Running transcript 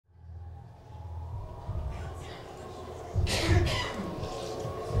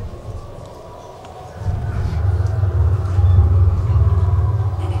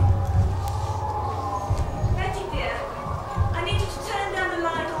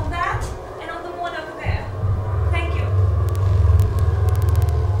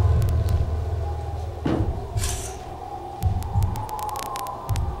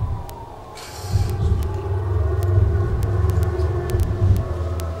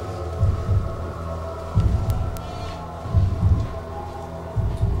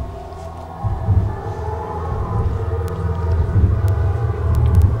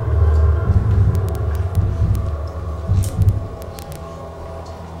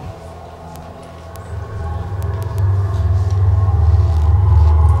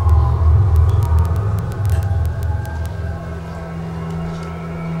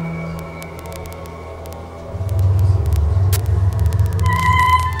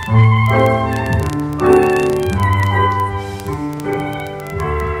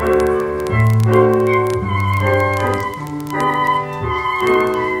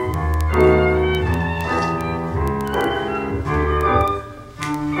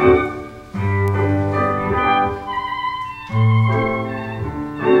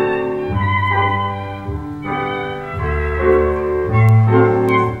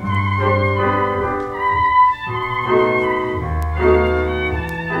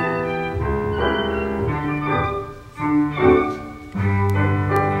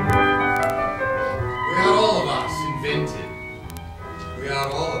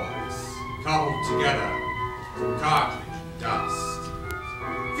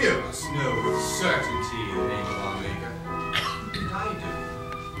few of us know with certainty the name of our maker. I do.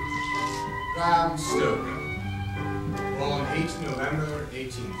 Graham Stoker. Born 8 November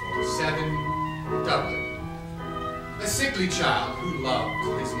 1847, Dublin. A sickly child who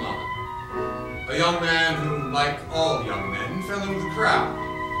loved his mother. A young man who, like all young men, fell in with the crowd.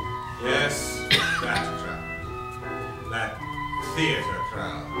 Yes, that crowd. That theatre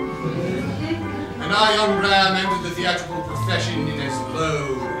crowd. And our young Graham entered the theatrical profession in as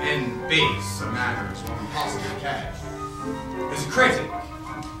low and base a manner as one possibly can. As a critic.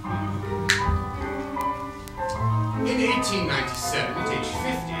 In 1897, at age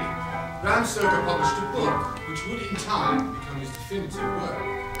 50, Graham Stoker published a book which would in time become his definitive work.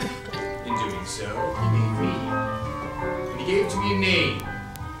 In doing so, he made me. And he gave to me a name,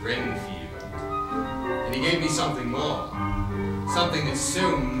 Renfield. And he gave me something more. Something that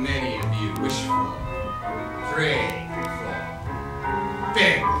so many of you wish for, pray for,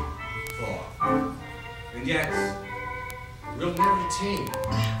 beg for. And yet, will never attain.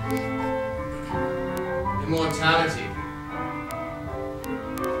 Immortality.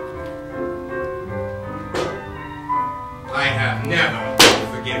 I have never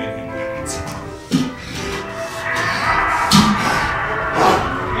forgiven him that.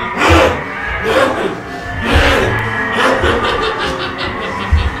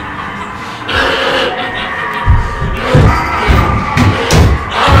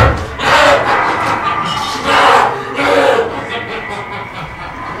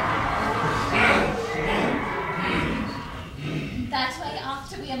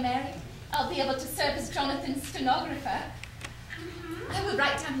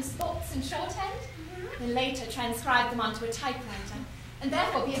 Transcribe them onto a typewriter, and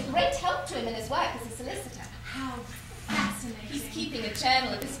therefore be a great help to him in his work as a solicitor. How fascinating. He's keeping a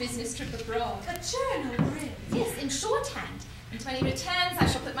journal of his business trip abroad. A journal, really? Yes, in shorthand. And when he returns, I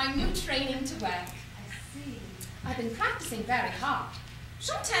shall put my new training to work. I see. I've been practicing very hard.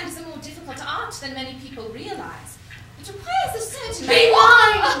 Shorthand is a more difficult art than many people realize. It requires a certain... Be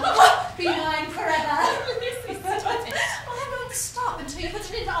wine! Be wine forever! I won't stop until you put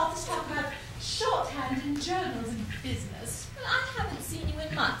an end to all this talk about shorthand in journals and business. Well, I haven't seen you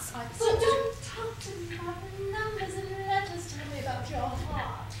in months. So don't talk to me about the numbers and letters. Tell me about your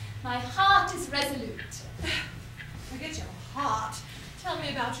heart. My heart is resolute. Forget your heart. Tell me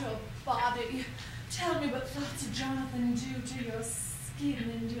about your body. Tell me what thoughts of Jonathan do to your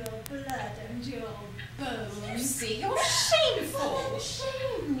skin and your blood and your bones. You see, you're shameful. Don't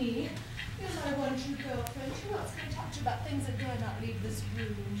shame me. Because I want you, girlfriend. Who else can talk to you about things that dare not leave this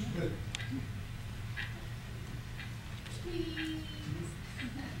room? Please.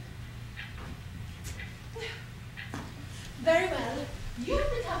 Very well. You've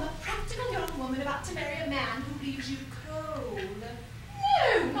become a practical young woman about to marry a man who leaves you cold.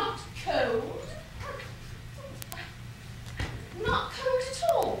 No, not cold. Not cold at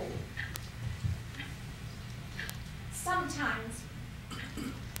all. Sometimes,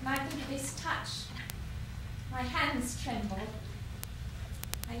 when I think of his touch, my hands tremble,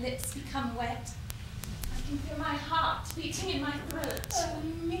 my lips become wet. I can feel my heart beating in my throat. Oh,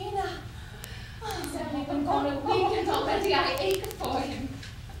 Mina. He's only been gone a week and already I ache for him.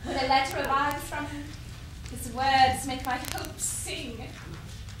 When a letter arrives from him, his words make my hopes sing.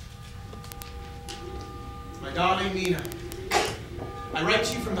 My darling Mina, I write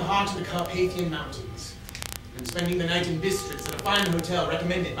to you from the heart of the Carpathian Mountains. I'm spending the night in Bistritz at a fine hotel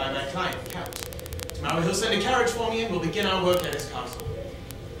recommended by my client, the Count. Tomorrow he'll send a carriage for me and we'll begin our work at his castle.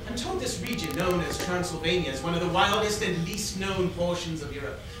 I'm told this region, known as Transylvania, is one of the wildest and least known portions of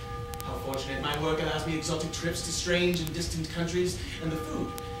Europe. How fortunate my work allows me exotic trips to strange and distant countries, and the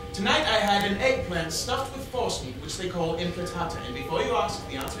food. Tonight I had an eggplant stuffed with force meat, which they call implatata, and before you ask,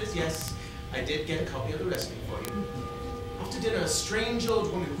 the answer is yes, I did get a copy of the recipe for you. After dinner, a strange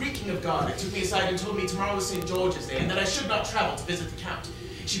old woman, reeking of garlic, took me aside and told me tomorrow was St. George's Day, and that I should not travel to visit the Count.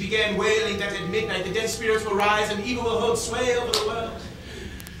 She began wailing that at midnight the dead spirits will rise and evil will hold sway over the world.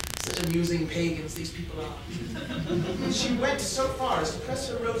 Such amusing pagans these people are. She went so far as to press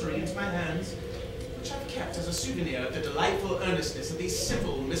her rosary into my hands, which I've kept as a souvenir of the delightful earnestness of these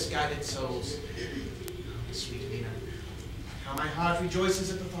simple, misguided souls. Sweet Mina, how my heart rejoices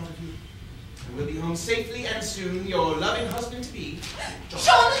at the thought of you. I will be home safely and soon, your loving husband-to-be,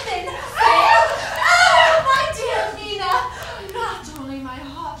 Jonathan! Oh, my dear Mina! Not only my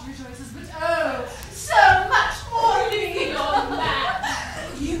heart rejoices, but oh, so much more beyond that!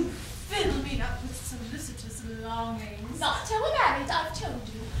 You fill me up with solicitous longings. Not till we're married, I've told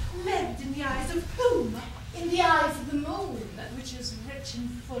you. Led in the eyes of whom? In the eyes of the moon. Which is rich and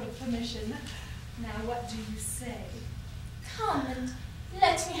full of permission. Now what do you say? Come and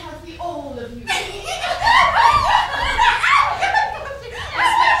Let me have the all of you.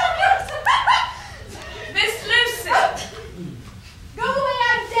 Miss Lucy! Go away,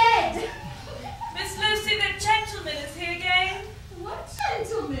 I'm dead! Miss Lucy, the gentleman is here again. What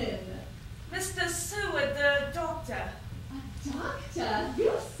gentleman? Mr. Seward, the doctor. A doctor?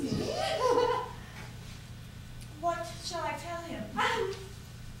 Lucy? What shall I tell him?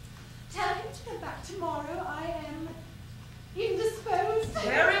 Tell him to come back tomorrow. I am indisposed.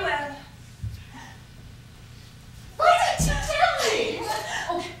 Very well. Why didn't you tell me?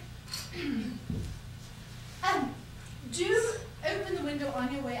 Oh. Do open the window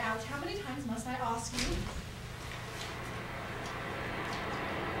on your way out. How many times must I ask you?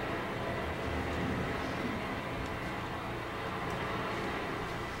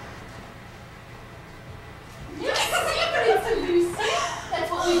 Your secrets, Lucy. That's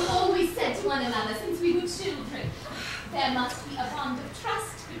what we've always said to one another since we were children. There must be a bond of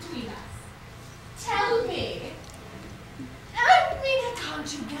trust between us. Tell me. Mina,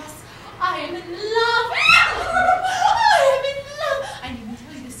 can't you guess? I am in love. I am in love. I needn't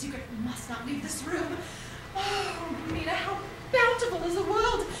tell you the secret. We must not leave this room. Oh, Mina, how bountiful is the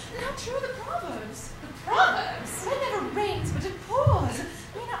world. And how true are the proverbs. The proverbs? It never rains, but it pours.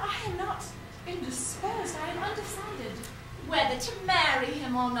 Mina, I am not indisposed. I am undecided. Whether to marry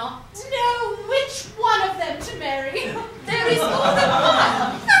him or not. No, which one of them to marry? There is more than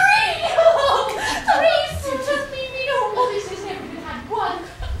one. Three! Oh, three suitors, Mina. Oh, this has never been had one.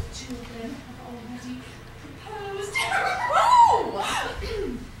 Two of them have already proposed. Oh!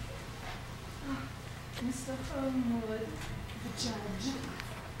 Mr. Homewood, the judge,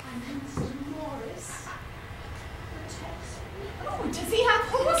 and Mr. Morris, the Texan. Oh, does he have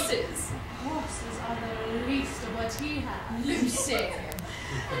horses? Horses are the least of what he has. Lucy!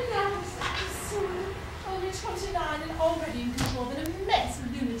 And now Mr. Seward, only 29 and already in control of an immense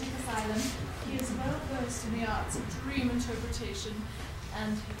lunatic asylum. He is well versed in the arts of dream interpretation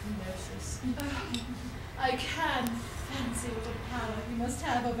and hypnosis. I can fancy what a power he must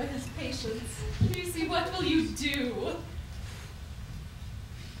have over his patients. Lucy, what will you do?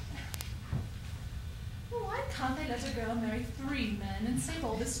 Why can't they let a girl marry 3 men and save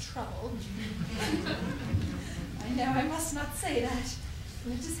all this trouble? I know I must not say that.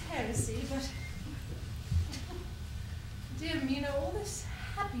 It is heresy, but... Dear Mina, all this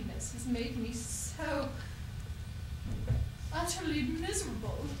happiness has made me so utterly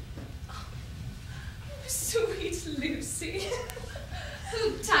miserable. Oh, sweet Lucy.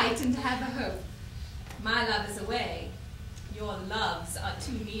 Who tightened to have a hope? My love is away. Your loves are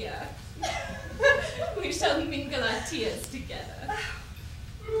too near. We shall mingle our tears together.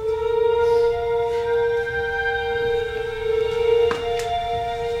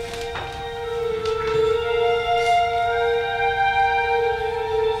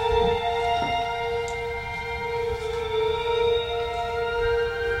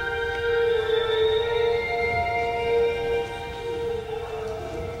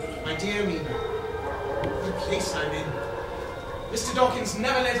 My dear Mina, the place I'm in. Mr. Dawkins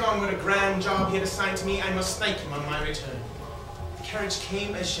never let on what a grand job he had assigned to me. I must thank him on my return. The carriage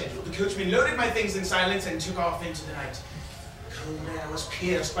came as scheduled. The coachman loaded my things in silence and took off into the night. The cold air was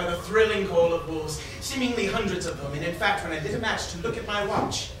pierced by the thrilling call of wolves, seemingly hundreds of them, and in fact, when I lit a match to look at my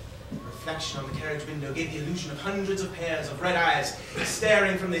watch, the reflection on the carriage window gave the illusion of hundreds of pairs of red eyes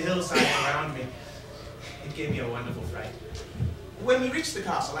staring from the hillside around me. It gave me a wonderful fright. When we reached the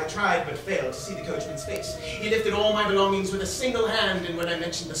castle, I tried but failed to see the coachman's face. He lifted all my belongings with a single hand, and when I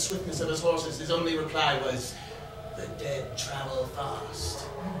mentioned the swiftness of his horses, his only reply was, "The dead travel fast."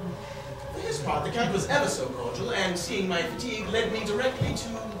 For his part, the Count was ever so cordial, and seeing my fatigue, led me directly to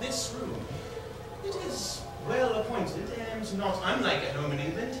this room. It is well appointed, and not unlike a home in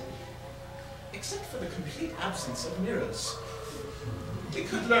England, except for the complete absence of mirrors. We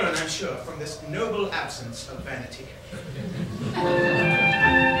could learn, I'm sure, from this noble absence of vanity.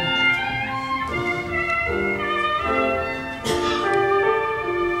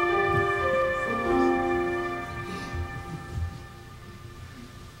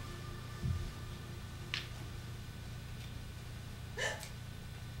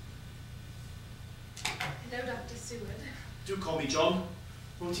 Hello, Dr. Seward. Do call me John,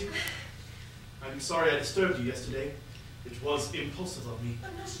 won't you? I'm sorry I disturbed you yesterday. It was impulsive of me. Oh,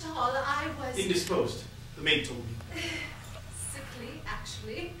 not at all. I was... Indisposed, the maid told me. sickly,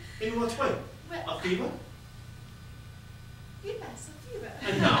 actually. In what way? Well, A fever? yes, a fever.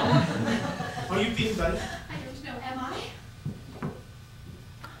 And now? Are you feeling better? I don't know, am I?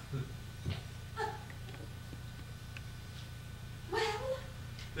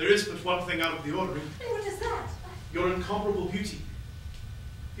 There is but one thing out of the ordinary. And what is that? Your incomparable beauty.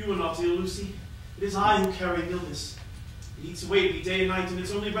 You are not ill, Lucy. It is I who carry illness. It eats away at me day and night, and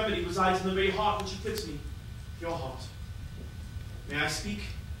its only remedy resides in the very heart which afflicts me, your heart. May I speak?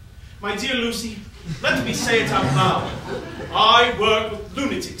 My dear Lucy, let me say it out loud. I work with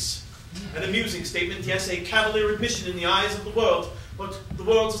lunatics. An amusing statement, yes, a cavalier admission in the eyes of the world, but the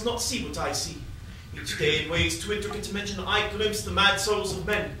world does not see what I see. Each day in ways too intricate to mention, I glimpse the mad souls of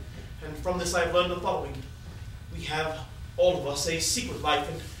men, and from this I have learned the following. We have, all of us, a secret life,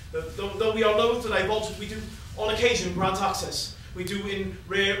 and though we are loath to divulge it, we do on occasion grant access. We do in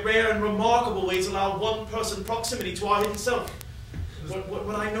rare and remarkable ways allow one person proximity to our hidden self.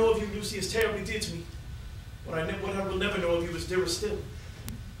 What I know of you, Lucy, is terribly dear to me. What I will never know of you is dearer still.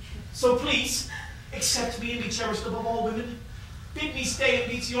 So please, accept me and be cherished above all women. Bid me stay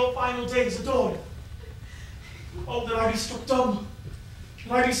and be to your final days adored. Oh, that I be struck dumb.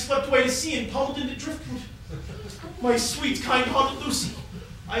 That I be swept away to sea and pummeled into driftwood. My sweet, kind-hearted Lucy,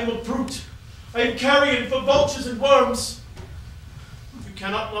 I am a brute. I am carrion for vultures and worms. You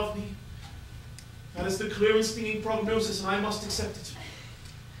cannot love me. That is the clear and stinging prognosis, and I must accept it.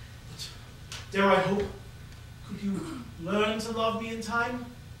 But dare I hope? Could you learn to love me in time?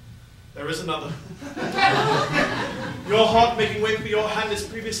 There is another. Your heart making way for your hand is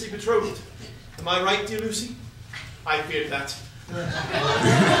previously betrothed. Am I right, dear Lucy? I feared that.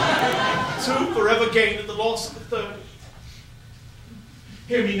 Two forever gained at the loss of the third.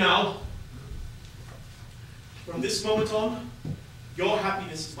 Hear me now. From this moment on, your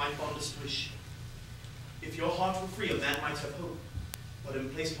happiness is my fondest wish. If your heart were free, a man might have hope. But in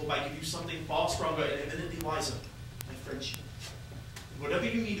place of hope, I give you something far stronger and eminently wiser, my friendship. And whatever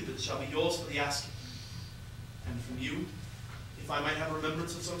you need of it shall be yours for the asking. And from you, if I might have a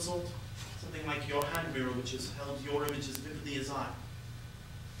remembrance of some sort, something like your hand mirror, which has held your image as vividly as I.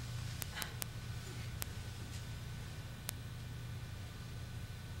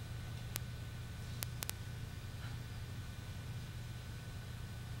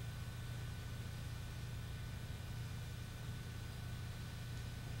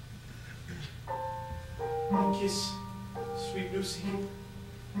 One kiss, sweet Lucy,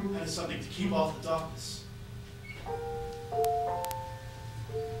 that is something to keep off the darkness.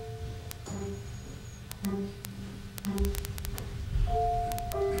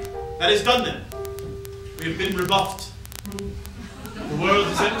 That is done then. We have been rebuffed. The world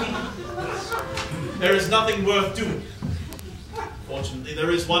is empty. There is nothing worth doing. Fortunately, there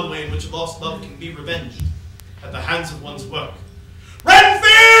is one way in which lost love can be revenged at the hands of one's work.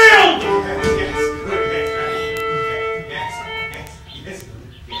 Renfield! Yes.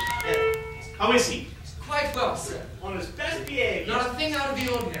 How is he? Quite well, sir. On his best behavior. Not a thing out of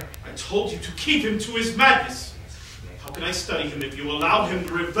the ordinary. I told you to keep him to his madness. How can I study him if you allow him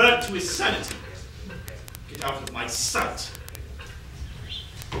to revert to his sanity? Get out of my sight.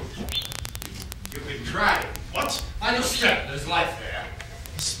 You've been trying. What? I know certain there's life there.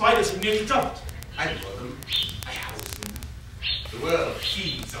 The spiders have nearly doubled. I know them. I house them. The world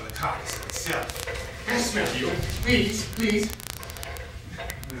feeds on the carcass of itself. I smell you. Please, please.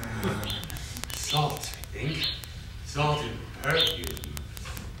 Salt, I think. Salt and perfume.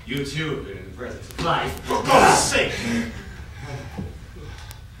 You too have been in the presence of life. For God's sake!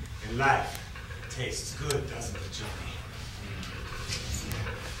 And life tastes good, doesn't it, Johnny?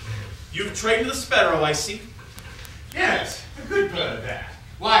 You've trained the sparrow, I see. Yes, a good bird that.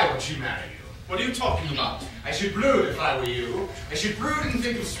 Why won't she marry you? What are you talking about? I should brood if I were you. I should brood and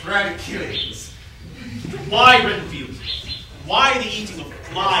think of sporadic killings. Why, Renfield? Why the eating of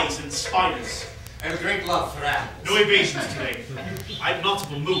flies and spiders? I have a great love for animals. No evasions today. I'm not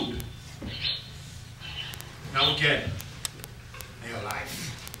of a mood. Now again. They are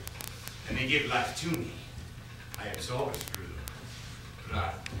life, and they give life to me. I absorb it through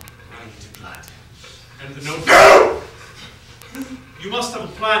blood, running to blood. And the note. No! You must have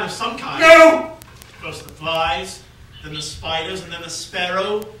a plan of some kind. No! First the flies, then the spiders, and then the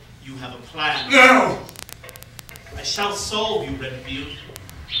sparrow. You have a plan. No! I shall solve you, Renfield.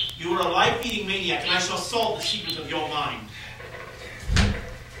 You are a life-eating maniac, and I shall solve the secret of your mind.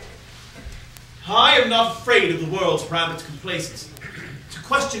 I am not afraid of the world's rampant complacency. To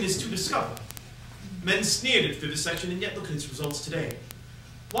question is to discover. Men sneered at vivisection, and yet look at its results today.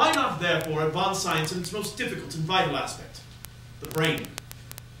 Why not, therefore, advance science in its most difficult and vital aspect, the brain?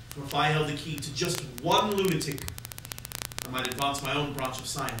 For if I held the key to just one lunatic, I might advance my own branch of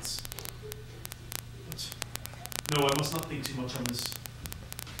science. But no, I must not think too much on this.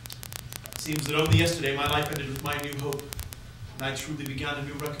 It seems that only yesterday my life ended with my new hope, and I truly began a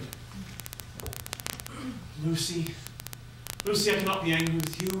new record. Lucy, I cannot be angry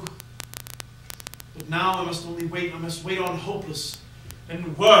with you. But now I must only wait. I must wait on hopeless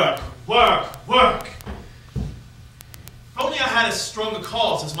And work, work, work. If only I had as strong a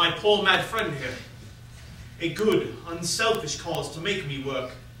cause as my poor mad friend here. A good, unselfish cause to make me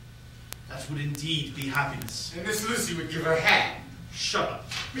work. That would indeed be happiness. And Miss Lucy would give her hand. Shut up.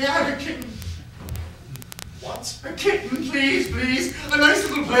 May I have a kitten? What? A kitten, please, please. A nice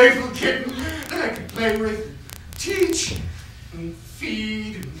little playful kitten that I could play with, teach, and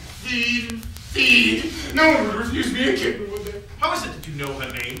feed, and feed, and feed. No one would refuse me a kitten, would they? How is it that you know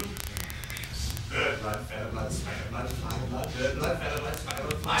her name? Bird blood, feather blood, spider blood, fly blood, bird blood, feather blood, spider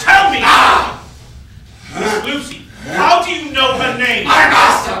blood, fly blood. Tell me! Ah! Miss Lucy, how do you know her name? My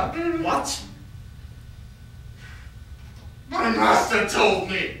master! What? My master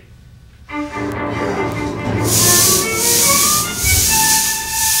told me.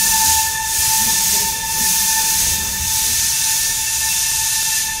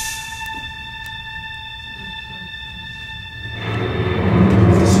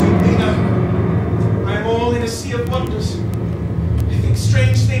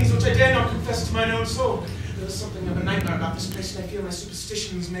 To mine own soul. There is something of a nightmare about this place, and I fear my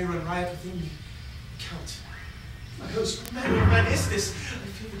superstitions may run riot within me. Count, my host, what manner of man is this? I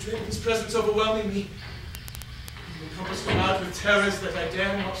feel the dread of his presence overwhelming me. He will compass me out with terrors that I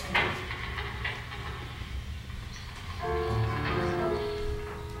dare not think of.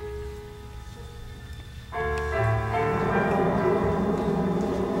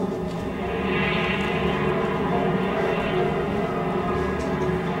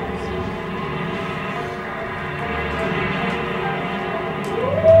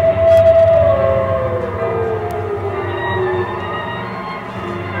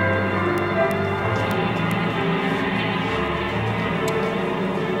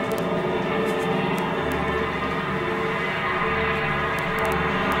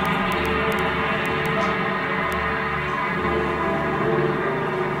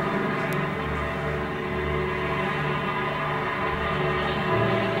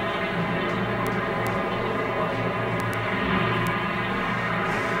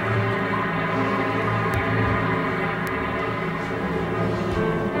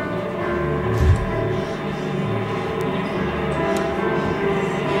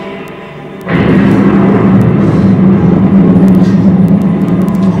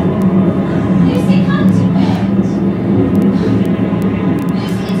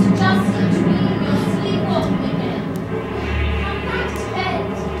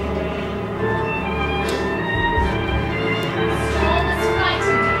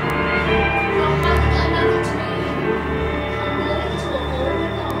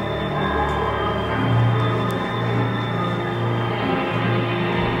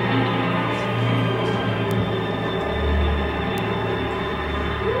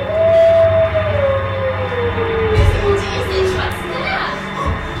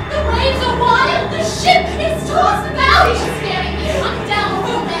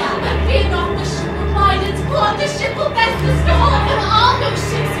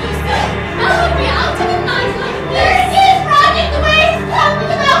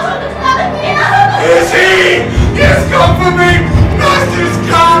 Mercy!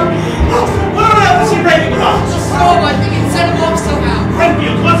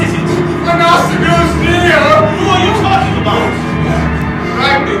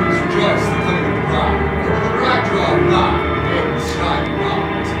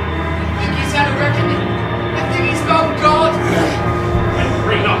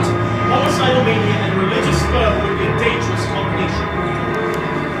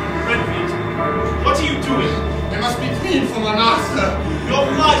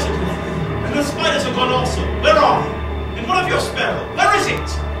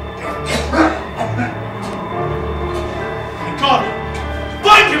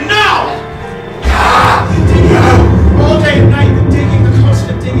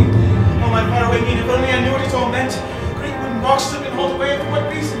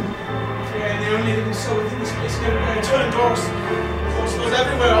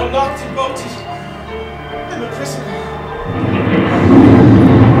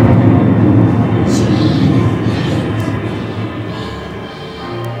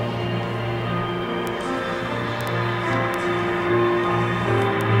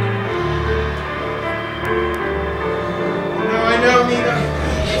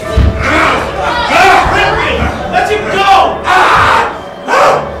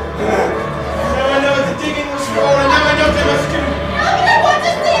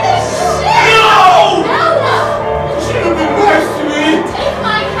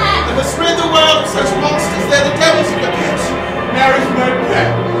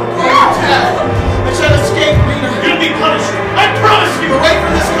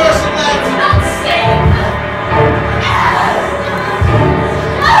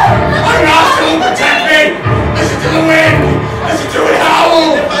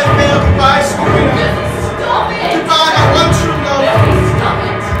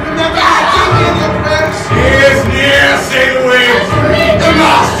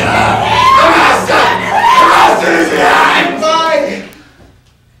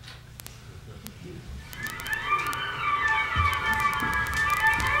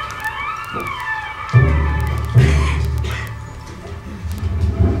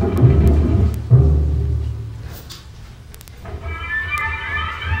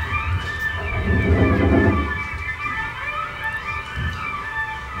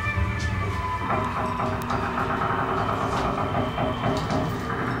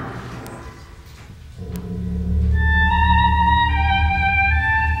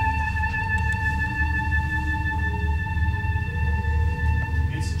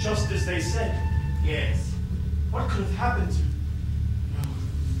 Just as they said. Yes. What could have happened to... No.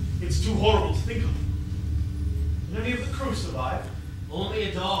 It's too horrible to think of. Did any of the crew survive? Only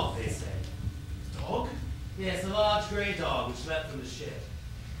a dog, they say. A dog? Yes, a large grey dog which leapt from the ship.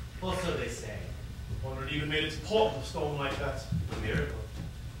 Or so they say. Wonder it even made it to port with a storm like that. A miracle.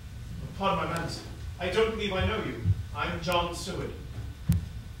 Pardon my manners. I don't believe I know you. I'm John Seward.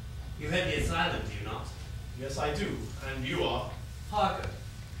 You head the asylum, do you not? Yes, I do. And you are? Harker.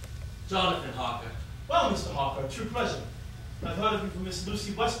 Jonathan Harker. Well, Mr. Harker, true pleasure. I've heard of you from Miss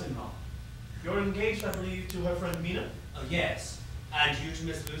Lucy Weston now. You're engaged, I believe, to her friend Mina? Oh, yes. And you to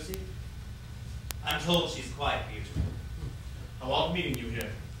Miss Lucy? I'm told she's quite beautiful. How odd meeting you here.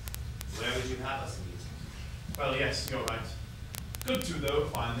 Where would you have us meet? Well, yes, you're right. Good too, though,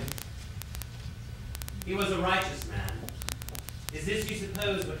 finally. He was a righteous man. Is this, you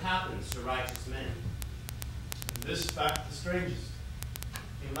suppose, what happens to righteous men? And this fact the strangest.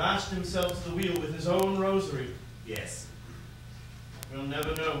 He lashed himself to the wheel with his own rosary. Yes. We'll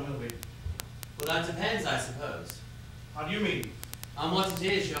never know, will we? Well, that depends, I suppose. How do you mean? On what it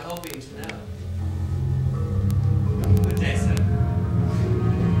is you're hoping to know. Good day, sir.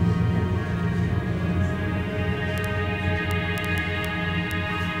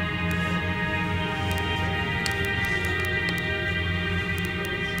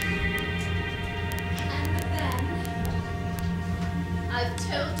 I've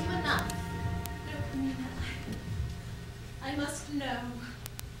told you enough. Look, Mina, I must know.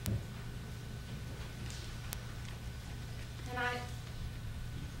 And I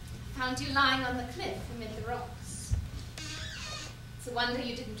found you lying on the cliff amid the rocks. It's a wonder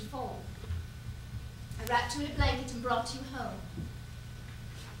you didn't fall. I wrapped you in a blanket and brought you home.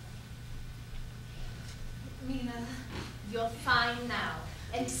 Mina, you're fine now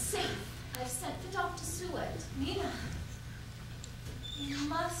and safe. I've sent for Dr. Seward. Mina, you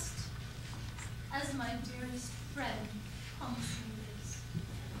must, as my dearest friend, promise me this,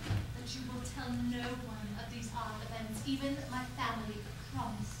 that you will tell no one of these odd events, even my family.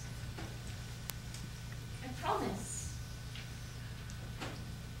 Promise. I promise.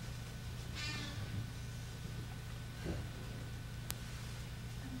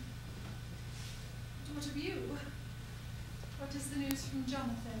 What of you? What is the news from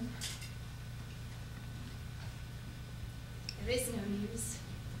Jonathan? There is no news.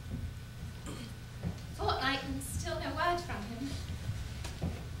 Fortnight and still no word from him.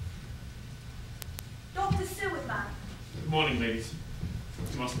 Dr. Seward, ma'am. Good morning, ladies.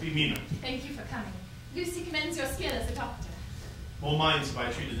 It must be Mina. Thank you for coming. Lucy commends your skill as a doctor. More minds have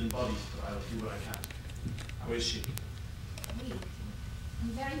I treated than bodies, but I will do what I can. How is she? Weak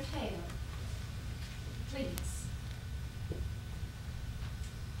and very pale. Please.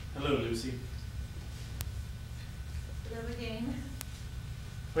 Hello, Lucy. Hello again.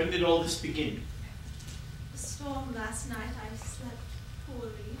 When did all this begin? The storm last night, I slept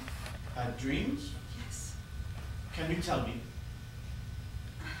poorly. Had dreams? Yes. Can you tell me?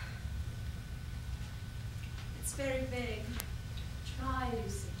 It's very vague. Try,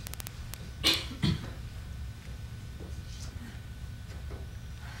 Lucy.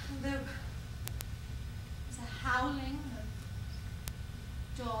 There was a howling,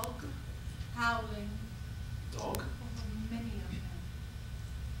 a dog howling. Dog? Oh, many of them.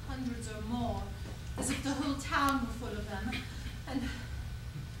 Hundreds or more. As if the whole town were full of them. And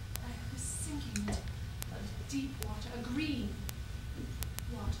I was sinking into a deep water, a green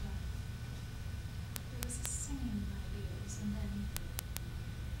water. There was a singing in my ears, and then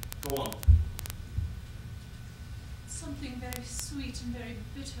Go on. something very sweet and very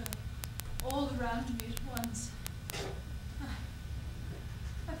bitter all around me at once.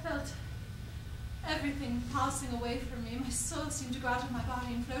 I felt everything passing away from me. My soul seemed to go out of my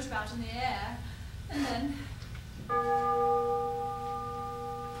body and float about in the air. And then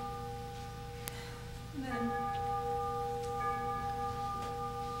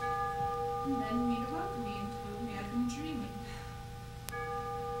Mina woke me and told me I'd been dreaming.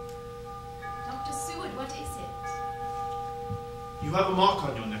 Dr. Seward, what is it? You have a mark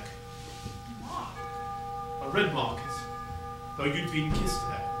on your neck. Mark? A red mark, though you'd been kissed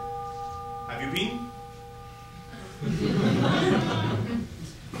there. Have you been?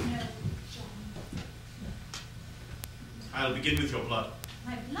 No. I'll begin with your blood.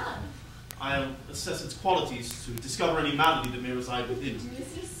 My blood? I'll assess its qualities to discover any malady that may reside within. Do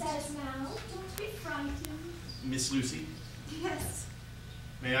as he says now. Don't be frightened. Miss Lucy, Yes.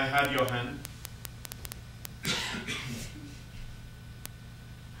 may I have your hand? There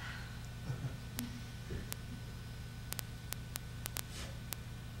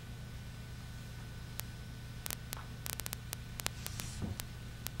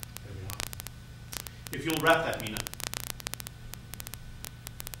we are. If you'll wrap that, Mina.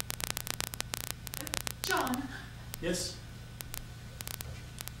 John. Yes?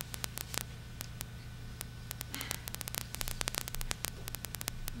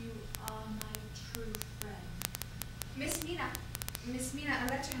 You are my true friend. Miss Mina, a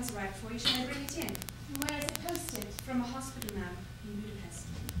letter has arrived for you. Shall I bring it in? Where is it posted? From a hospital, ma'am, in Budapest.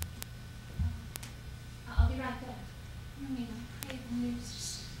 I'll be right there. No, Mina, pray the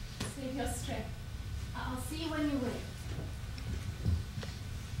news. Save your strength. I'll see you when you will.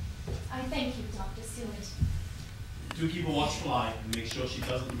 I thank you, Dr. Seward. Do keep a watchful eye and make sure she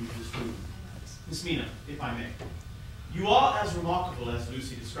doesn't lose this food. Miss Mina, if I may. You are as remarkable as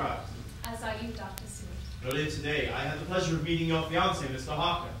Lucy described. As are you, Dr. Seward. Earlier today, I had the pleasure of meeting your fiancé, Mr.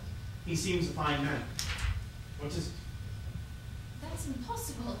 Harker. He seems a fine man. What is it? That's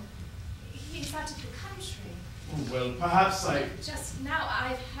impossible. He's out of the country. Oh, well, perhaps I... Just now,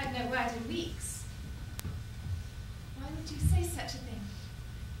 I've had no word in weeks. Why would you say such a thing?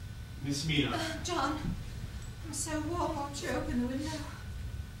 Miss Mina. John, I'm so warm. Won't you open the window?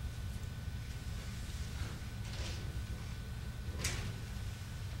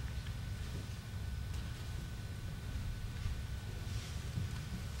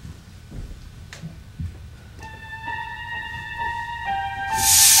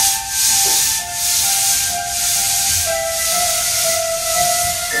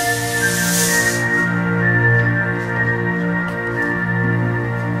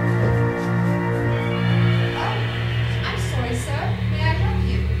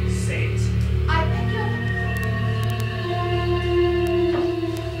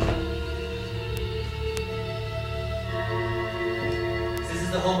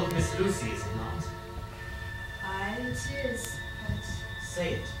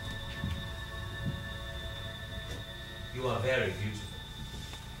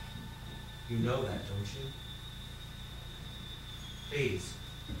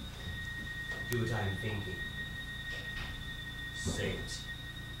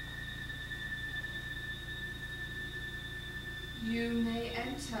 You may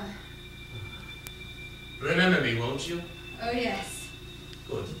enter. Remember me, won't you? Oh, yes.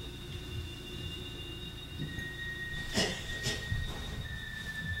 Good.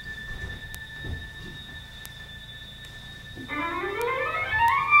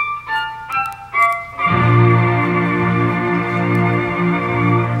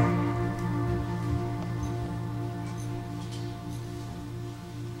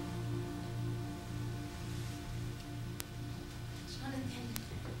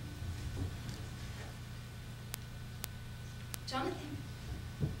 Jonathan.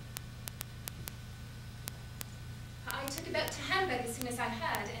 I took a boat to Hamburg as soon as I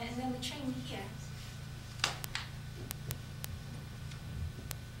heard, and then the train here.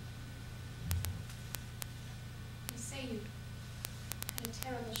 You say you had a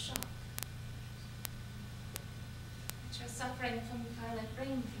terrible shock. That you're suffering from violent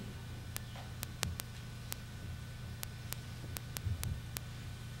brain fever.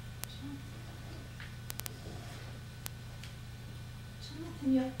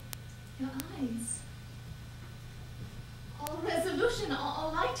 Jonathan, your eyes. All resolution,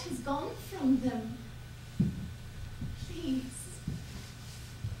 all light has gone from them. Please.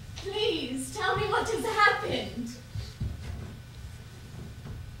 Please, tell me what has happened.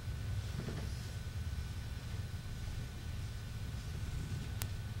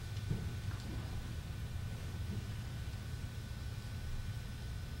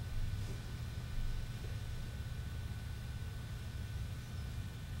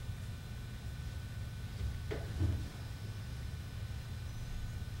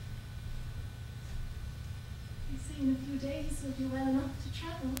 In a few days, you'll be well enough to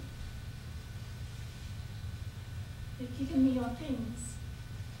travel. You've given me your things.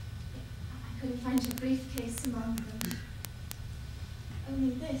 I couldn't find your briefcase among them.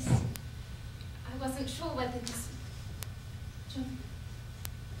 Only this. I wasn't sure whether this... John.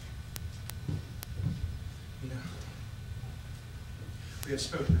 You know, we have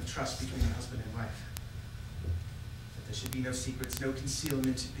spoken of trust between husband and wife. That there should be no secrets, no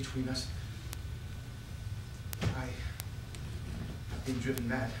concealment between us. I have been driven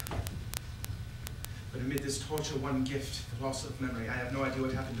mad. But amid this torture, one gift, the loss of memory. I have no idea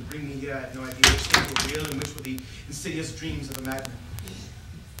what happened to bring me here. I have no idea which things were real and which were the insidious dreams of a madman.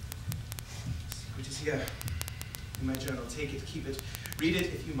 The secret is here, in my journal. Take it, keep it, read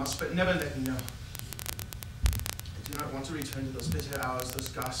it if you must, but never let me know. I do not want to return to those bitter hours, those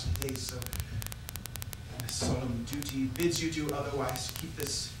ghastly days, so my solemn duty bids you do otherwise. Keep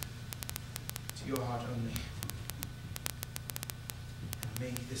this to your heart only. And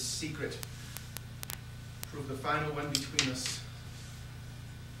may this secret prove the final one between us,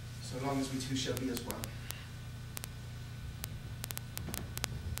 so long as we two shall be as one.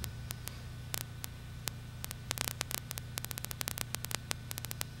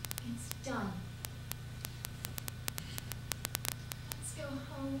 It's done. Let's go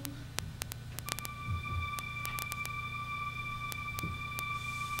home.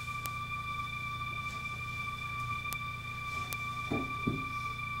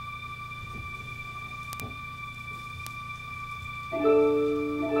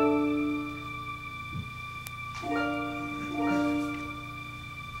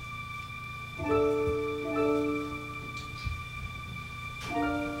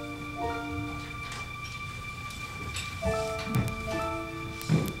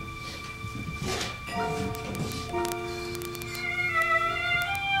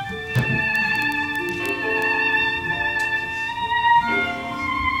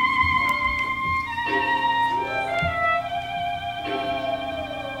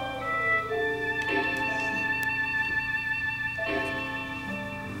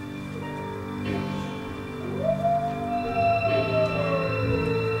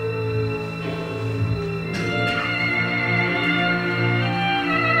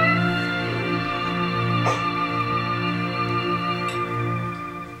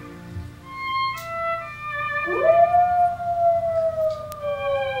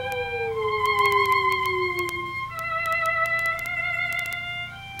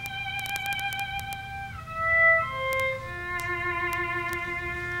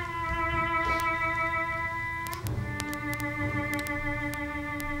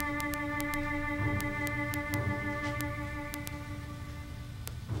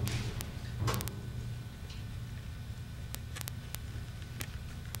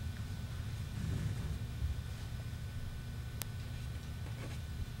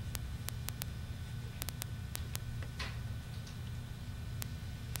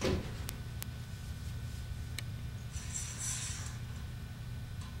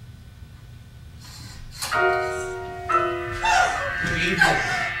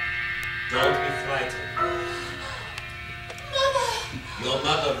 Don't be frightened. Mother! Your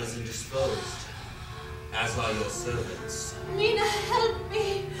mother is indisposed, as are your servants. Mina, help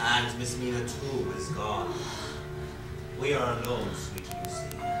me! And Miss Mina too is gone. We are alone, sweet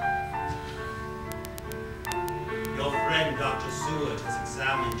Lucy. Your friend Dr. Seward has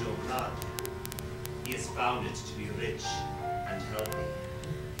examined your blood. He has found it to be rich and healthy.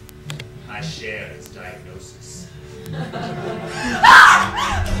 I share his diagnosis. Who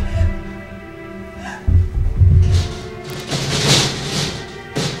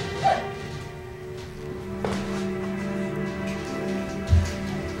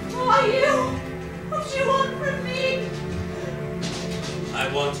are you? What do you want from me? I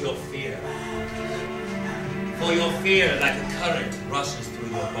want your fear. For your fear, like a current, rushes through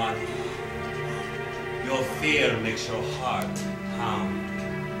your body. Your fear makes your heart pound.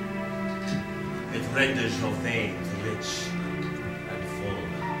 It renders your veins rich and full.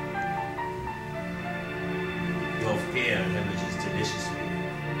 Your fear hemorrhages deliciously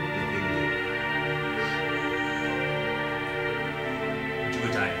within you. Do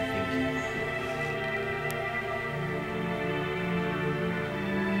what I am thinking.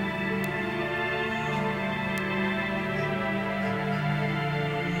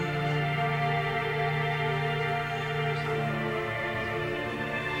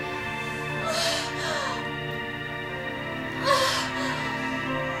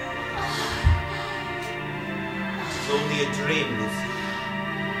 Only a dream, Lucy.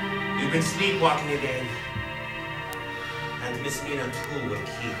 You've been sleepwalking again. And Miss Mina too will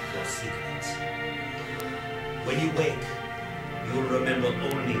keep your secret. When you wake, you'll remember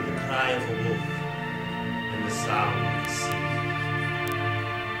only the cry of a wolf and the sound of the sea.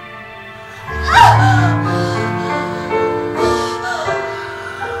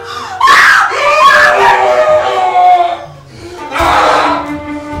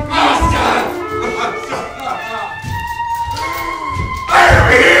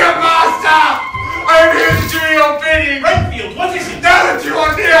 Renfield, what is it? Now that you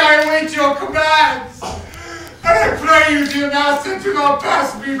are near, I await your commands. And I pray you, dear master, do not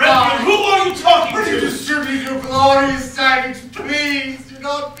pass me by! Renfield, who are you talking Would you to? distribute your glorious tidings, please? Do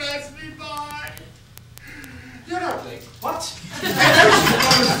not pass me by! You're not late. What? And from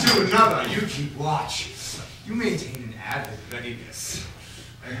one to another, you keep watch. You maintain an avid readiness.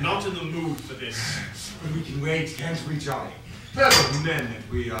 I'm not in the mood for this. But we can wait, can't we, Johnny? Fellow men that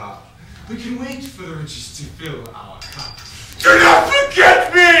we are. We can wait for the riches to fill our cups. Do not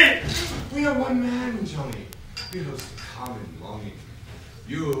forget me! We are one man, Johnny. We host a common longing.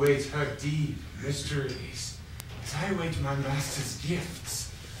 You await her deep mysteries, as I await my master's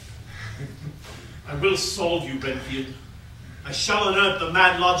gifts. I will solve you, Renfield. I shall unearth the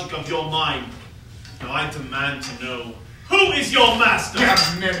mad logic of your mind. Now I demand to know, who is your master? You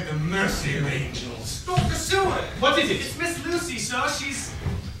have met the mercy of angels. Dr. Seward! What is it? It's Miss Lucy, sir. She's...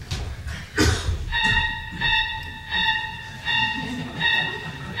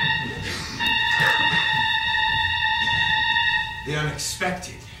 The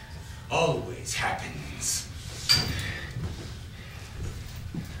unexpected always happens.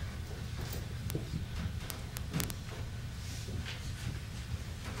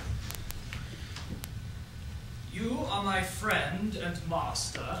 You are my friend and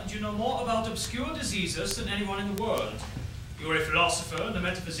master, and you know more about obscure diseases than anyone in the world. You are a philosopher and a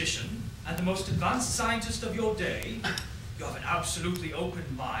metaphysician, and the most advanced scientist of your day. You have an absolutely open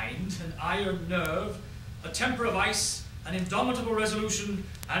mind, an iron nerve, a temper of ice, an indomitable resolution,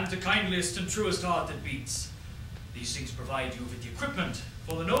 and the kindliest and truest heart that beats. These things provide you with the equipment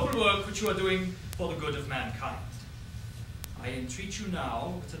for the noble work which you are doing for the good of mankind. I entreat you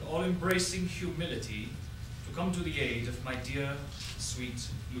now, with an all-embracing humility, to come to the aid of my dear, sweet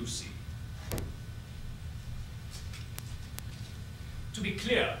Lucy. To be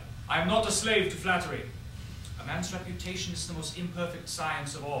clear, I am not a slave to flattery. A man's reputation is the most imperfect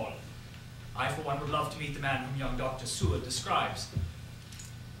science of all. I, for one, would love to meet the man whom young Dr. Seward describes.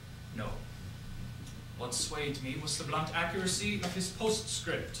 No. What swayed me was the blunt accuracy of his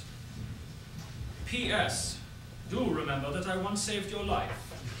postscript. P.S. Do remember that I once saved your life.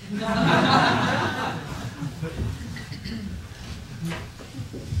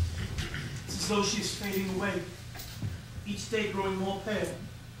 It's as though she is fading away, each day growing more pale,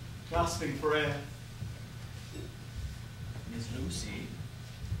 gasping for air. Miss Lucy,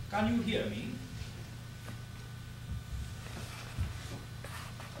 can you hear me?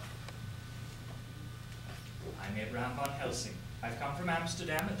 I'm Abraham von Helsing. I've come from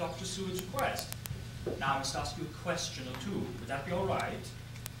Amsterdam at Dr. Seward's request. Now I must ask you a question or two. Would that be all right?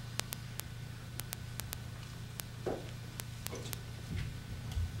 Good.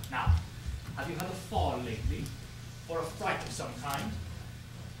 Now, have you had a fall lately? Or a fright of some kind?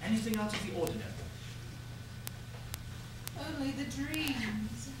 Anything out of the ordinary? Only the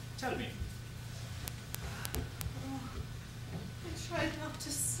dreams. Tell me. Oh, I tried not to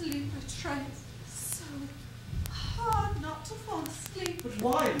sleep. I tried so hard not to fall asleep. But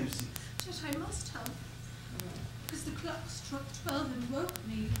why, Lucy? Yet I must have. Because the clock struck 12 and woke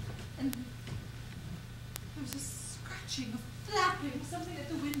me. And there was a scratching, a flapping, something at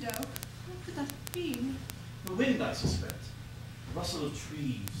the window. What could that have been? The wind, I suspect. The rustle of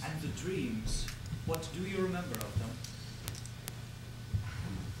trees. And the dreams. What do you remember of them?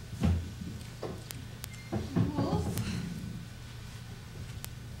 Wolf.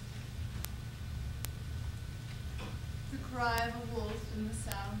 The cry of a wolf and the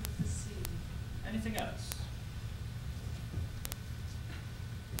sound of the sea. Anything else?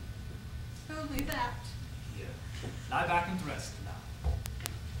 Only that. Here. Lie back and rest now.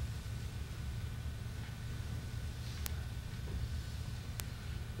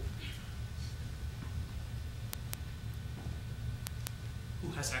 Who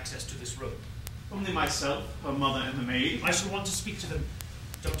has access to this room? Only myself, her mother, and the maid. I shall want to speak to them.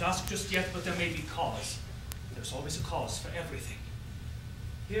 Don't ask just yet, but there may be cause. There's always a cause for everything.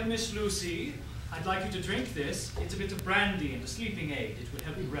 Here, Miss Lucy, I'd like you to drink this. It's a bit of brandy and a sleeping aid. It will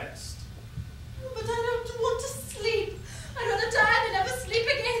help you rest. But I don't want to sleep. I want to die and never sleep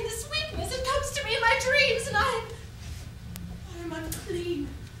again. This weakness, it comes to me in my dreams, and I'm unclean.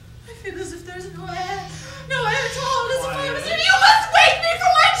 I feel as if there's no air. No air at all, as if I was in. You must wake me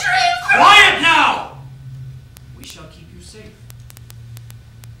from my dreams! Quiet now! We shall keep you safe.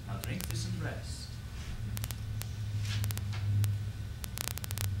 Now drink this and rest.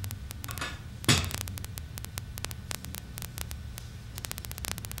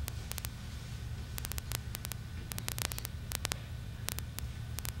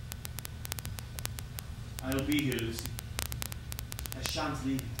 I'll be here, Lucy. I shan't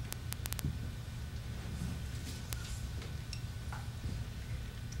leave you.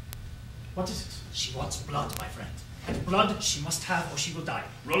 What is it? She wants blood, my friend. And blood she must have or she will die.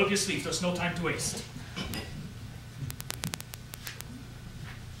 Roll up your sleeve, there's no time to waste.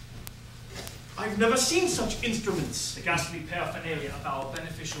 I've never seen such instruments. The ghastly paraphernalia of our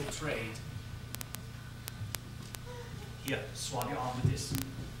beneficial trade. Here, swab your arm with this.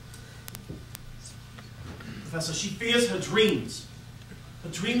 Professor, she fears her dreams. Her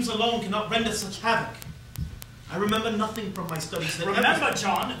dreams alone cannot render such havoc. I remember nothing from my studies that Remember,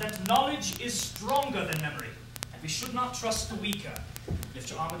 John, that knowledge is stronger than memory, and we should not trust the weaker. Lift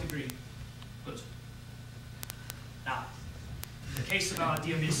your arm a degree. Good. Now, the case of our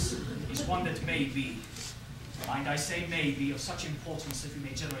dear Miss is one that may be, mind I say may be, of such importance that we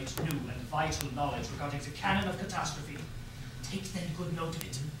may generate new and vital knowledge regarding the canon of catastrophe. Take then good note of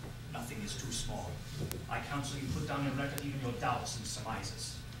it. Nothing is too small. I counsel you put down in record even your doubts and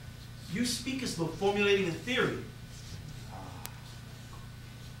surmises. You speak as though formulating a theory.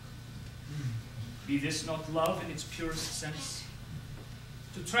 Be this not love in its purest sense?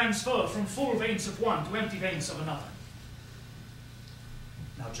 To transfer from full veins of one to empty veins of another.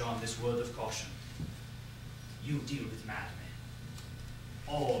 Now, John, this word of caution. You deal with madmen.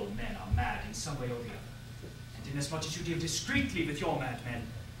 All men are mad in some way or the other. And inasmuch as you deal discreetly with your madmen,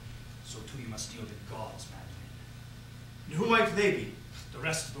 so too you must deal with God's madmen. And who might they be? The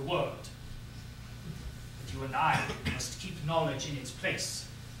rest of the world. But you and I must keep knowledge in its place.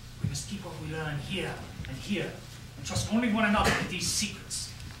 We must keep what we learn here, and trust only one another with these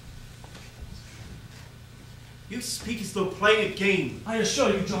secrets. You speak as though playing a game. I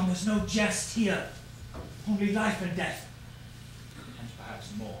assure you, John, there's no jest here. Only life and death. And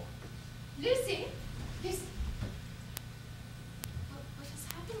perhaps more. Lucy? Lucy? What has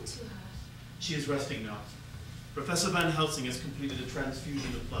happened to her? She is resting now. Professor Van Helsing has completed a transfusion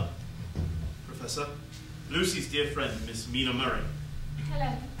of blood. Professor, Lucy's dear friend, Miss Mina Murray.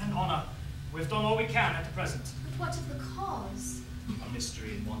 Hello. An honor. We've done all we can at the present. But what of the cause? A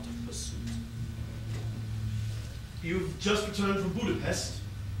mystery in want of pursuit. You've just returned from Budapest.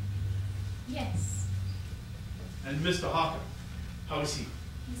 Yes. And Mr. Harker, how is he?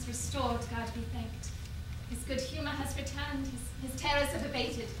 He's restored, God be thanked. His good humor has returned, his terrors have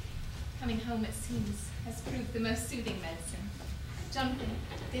abated. Coming home, it seems, has proved the most soothing medicine. Jonathan,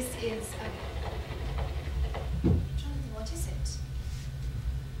 this is Jonathan, what is it?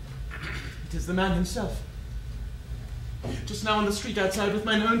 It is the man himself. Just now on the street outside, with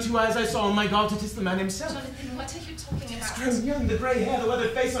mine own two eyes, I saw, oh my God, it is the man himself. Jonathan, what are you talking It's about? grown young, the grey hair, the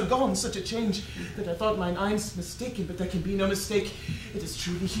weathered face are gone. Such a change that I thought mine eyes mistaken, but there can be no mistake. It is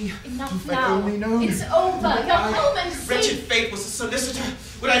truly he. Enough If now. I'd only known. It's over. You're home and safe. Wretched fate was a solicitor.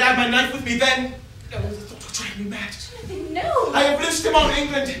 Would I have my knife with me then? Oh, it drive me mad. Jonathan, no. I have loosed him on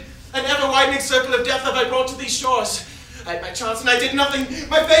England. An ever-widening circle of death have I brought to these shores. I had my chance and I did nothing.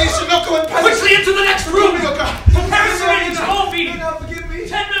 My face should not go unpunished. Quickly into the next room! Oh God! Prepare syringe, morphine! No, forgive me.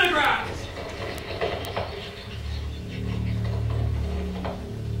 10 milligrams!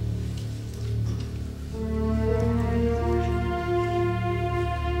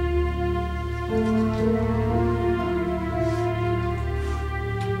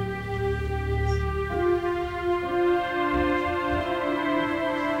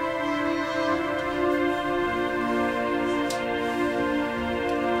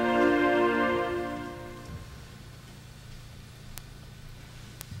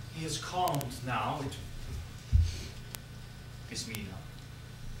 Now, Miss Mina.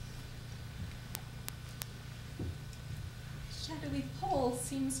 Shadowy pall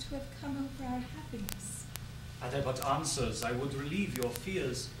seems to have come over our happiness. Had I but answers, I would relieve your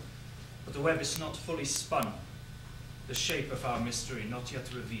fears. But the web is not fully spun, the shape of our mystery not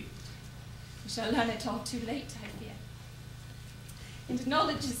yet revealed. We shall learn it all too late, I fear. And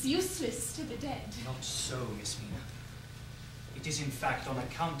knowledge is useless to the dead. Not so, Miss Mina. It is in fact on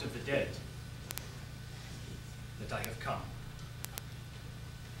account of the dead that I have come.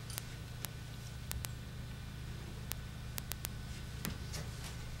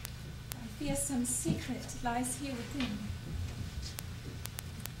 I fear some secret lies here within.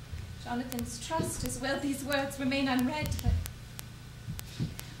 Jonathan's trust as well these words remain unread, but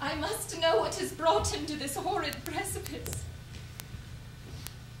I must know what has brought him to this horrid precipice.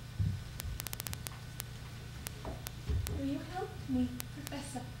 Will you help me,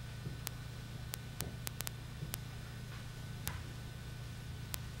 Professor?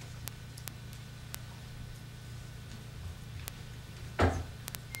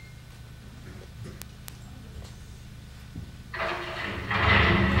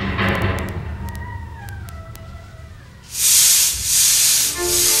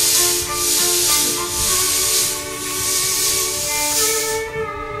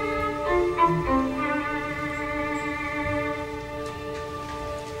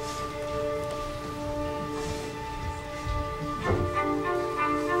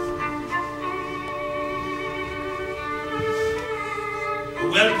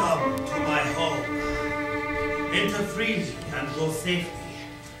 freely and go safely,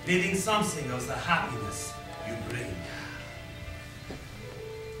 leading something of the happiness you bring.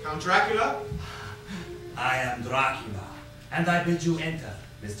 Count Dracula? I am Dracula, and I bid you enter,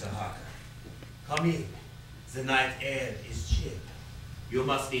 Mr. Harker. Come in. The night air is chill. You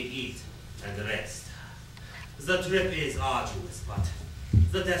must eat and rest. The trip is arduous, but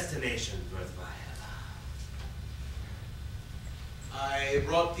the destination worthwhile. I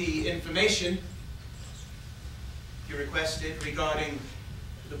brought the information you requested regarding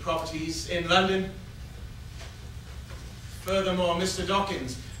the properties in London. Furthermore, Mr.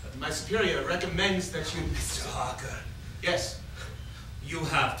 Dawkins, my superior recommends that you... Mr. Harker. Yes? You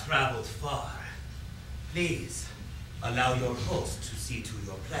have traveled far. Please, allow your host to see to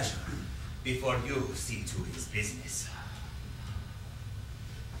your pleasure before you see to his business.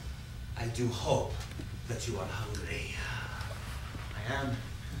 I do hope that you are hungry. I am,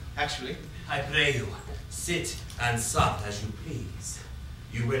 actually. I pray you, sit and sup as you please.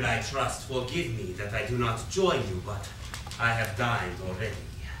 You will, I trust, forgive me that I do not join you, but I have dined already,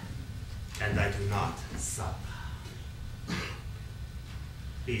 and I do not sup.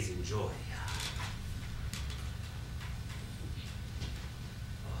 Please enjoy.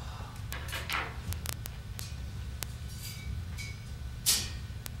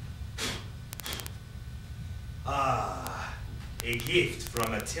 Ah, a gift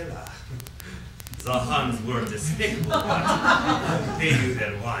from Attila. The Huns were despicable, but they knew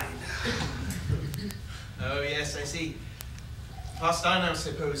their wine. Oh, yes, I see. Passed on, I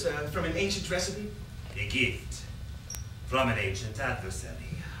suppose, from an ancient recipe? A gift from an ancient adversary.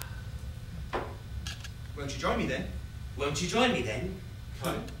 Won't you join me then? Won't you join me then?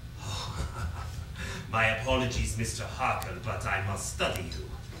 Fine. Oh, my apologies, Mr. Harker, but I must study you.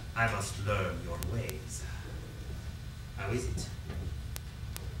 I must learn your ways. How is it?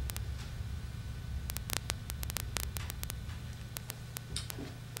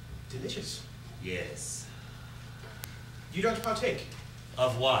 Delicious. Yes. You don't partake?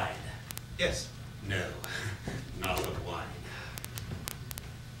 Of wine? Yes. No, not of wine.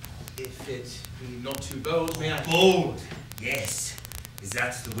 If it be not too bold, may I... Bold! Yes. Is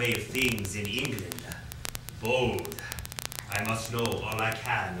that the way of things in England? Bold. I must know all I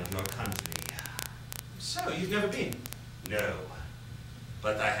can of your country. So, you've never been? No.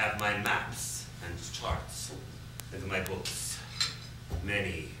 But I have my maps and charts and my books.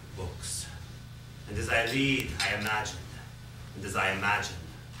 Many books. And as I read, I imagine. And as I imagine,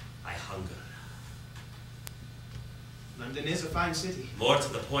 I hunger. London is a fine city. More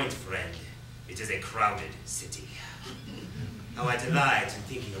to the point, friend, it is a crowded city. How I delight in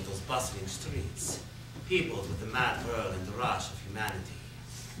thinking of those bustling streets, peopled with the mad whirl and the rush of humanity.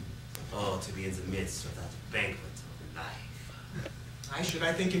 Oh, to be in the midst of that banquet of life. I should,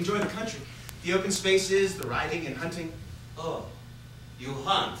 I think, enjoy the country. The open spaces, the riding and hunting. Oh, you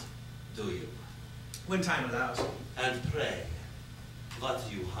hunt, do you? When time allows. And pray, what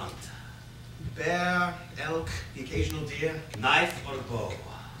do you hunt? Bear, elk, the occasional deer. Knife or bow?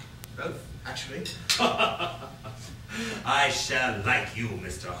 Both, actually. I shall like you,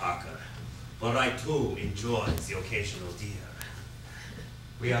 Mr. Harker, for I too enjoy the occasional deer.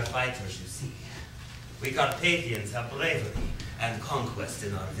 We are fighters, you see. We Carpathians have bravery and conquest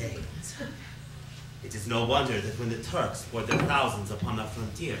in our veins. It is no wonder that when the Turks poured their thousands upon our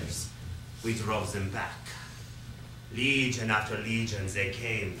frontiers, we drove them back. Legion after legions they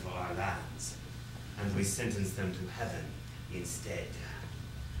came for our lands, and we sentenced them to heaven instead.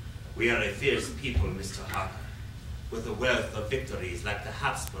 We are a fierce people, Mr. Harker, with a wealth of victories like the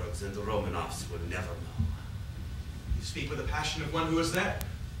Habsburgs and the Romanovs will never know. You speak with the passion of one who was there.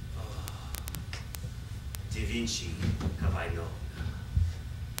 Oh, Da Vinci have I known,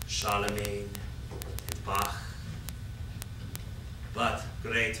 Charlemagne and Bach. But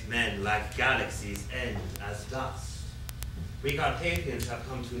great men like galaxies end as dust. We Carpathians have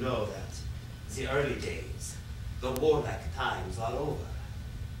come to know that the early days, the warlike times are over.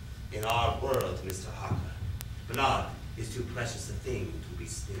 In our world, Mr. Harker, blood is too precious a thing to be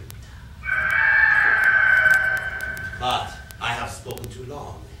spilled. But I have spoken too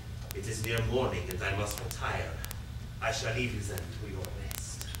long. It is near morning and I must retire. I shall leave you then to your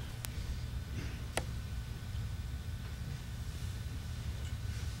rest.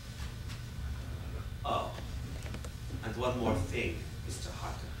 Oh, and one more thing, Mr.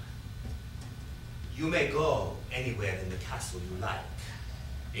 Harker. You may go anywhere in the castle you like,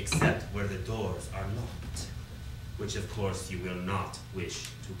 except where the doors are locked, which of course you will not wish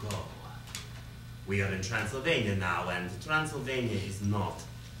to go. We are in Transylvania now, and Transylvania is not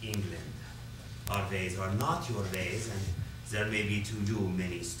England. Our ways are not your ways, and there may be to you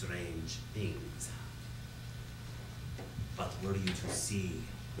many strange things. But were you to see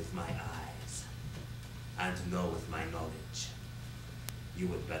with my eyes and know with my knowledge, you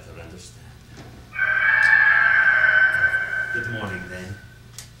would better understand. Good morning, then,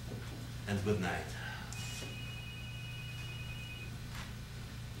 and good night.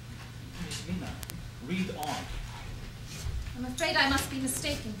 Miss Mina, read on. I'm afraid I must be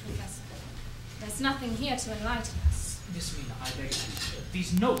mistaken, Professor. There's nothing here to enlighten us. Miss Mina, I beg of you.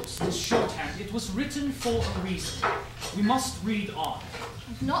 These notes, this shorthand, it was written for a reason. We must read on.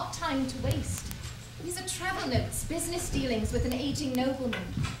 I've not time to waste. These are travel notes, business dealings with an aging nobleman.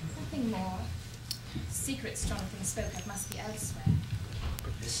 Nothing more. Secrets Jonathan spoke of must be elsewhere.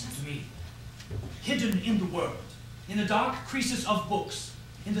 Listen to me. Hidden in the world, in the dark creases of books,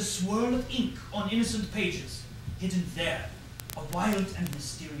 in the swirl of ink on innocent pages, hidden there are wild and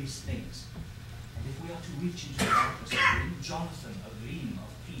mysterious things. And if we are to reach into the darkness and bring Jonathan a gleam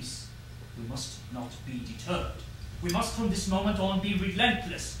of peace, we must not be deterred. We must from this moment on be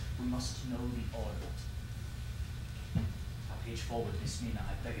relentless. We must know the order. Now page forward, Miss Mina,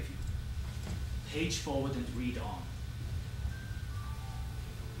 I beg of you. Page forward and read on.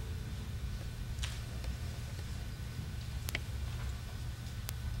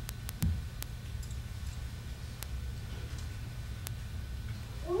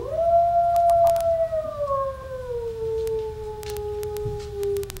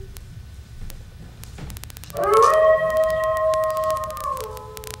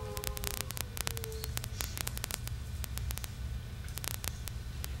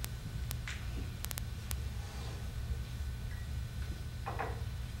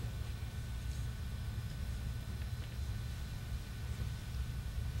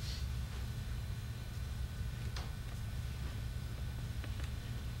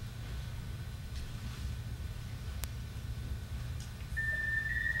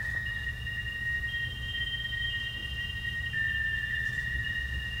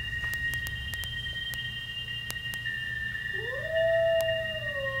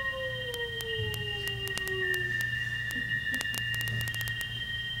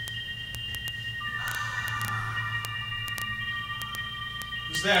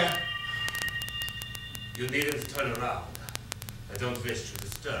 There. You needn't turn around. I don't wish to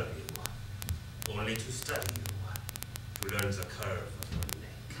disturb you, only to study you, to learn the curve of your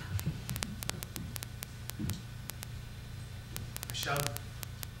neck. I shall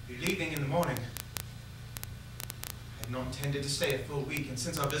be leaving in the morning. I had not intended to stay a full week, and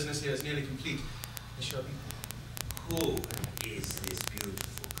since our business here is nearly complete, I shall be... Who is this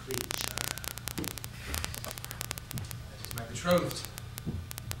beautiful creature? That is my betrothed.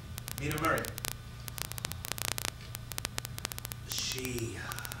 Mina Murray. She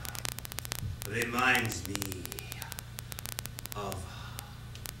reminds me of...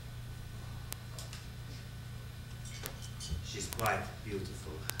 She's quite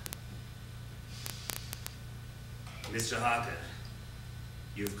beautiful. Mr. Harker,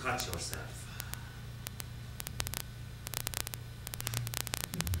 you've cut yourself.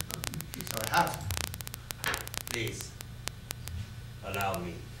 So I have. Please, allow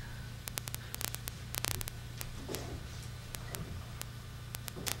me.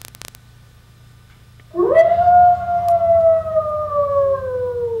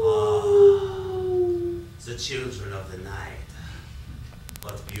 The children of the night.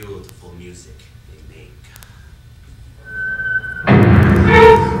 What beautiful music they make.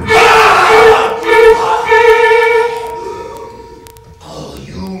 Oh,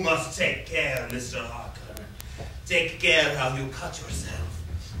 you must take care, Mr. Harker. Take care how you cut yourself.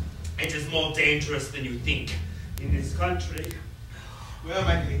 It is more dangerous than you think in this country. Where are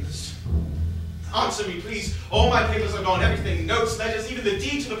my papers? Answer me, please. All my papers are gone. Everything, notes, letters, even the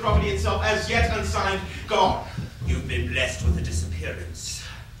deed to the property itself, as yet unsigned, gone. You've been blessed with a disappearance.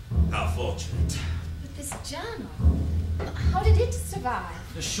 How fortunate. But this journal, how did it survive?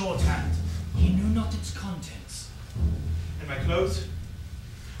 The shorthand. He knew not its contents. And my clothes?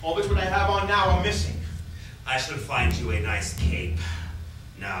 All but what I have on now are missing. I shall find you a nice cape.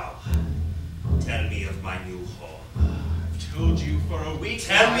 Now, tell me of my new home. I've told you for a week.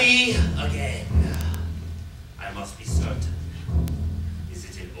 Tell me again. I must be certain. Is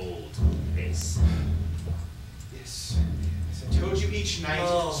it an old place? Yes. As I told you each night, it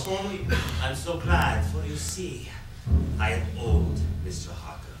was formerly... I'm so glad, for you see, I am old, Mr.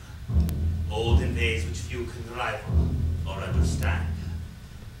 Harker. Old in ways which few can rival or understand.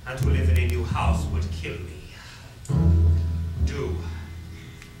 And to live in a new house would kill me. Do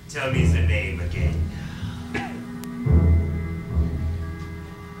tell me the name again.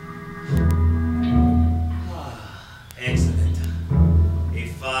 Excellent. A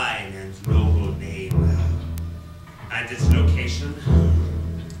fine and noble name. And its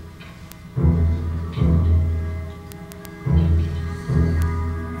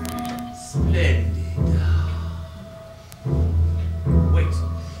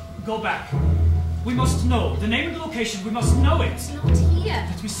Go back. We must know. The name and the location, we must know it. It's not here.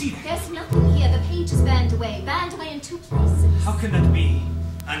 Let me see that. There's nothing here. The page is burned away. Burned away in 2 places. How can that be?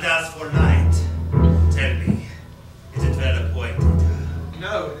 And as for night, tell me, is it well appointed?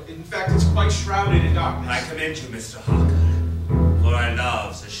 No, in fact, it's quite shrouded in darkness. I commend you, Mr. Harker, for I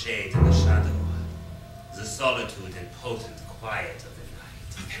love the shade and the shadow, the solitude and potent quiet of the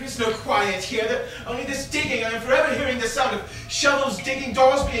night. There is no quiet here, only this digging. I am forever hearing the sound of shovels digging,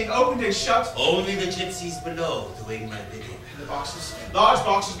 doors being opened and shut. Only the gypsies below doing my bidding. And the boxes, large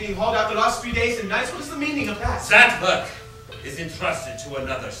boxes being hauled out the last 3 days and nights. What is the meaning of that? That work is entrusted to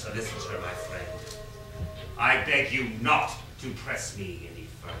another solicitor, my friend. I beg you not to press me any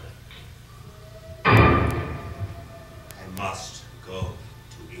further. I must go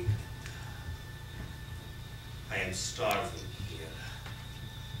to England. I am starving here,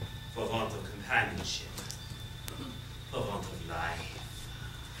 for want of companionship, for want of life.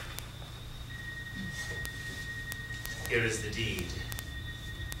 Here is the deed.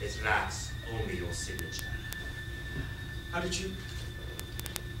 It lacks only your signature. How did you...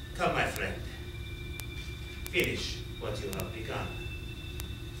 Come, my friend. Finish what you have begun.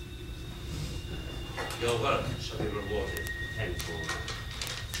 Your work shall be rewarded tenfold.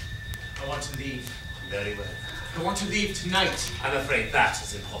 I want to leave. Very well. I want to leave tonight. I'm afraid that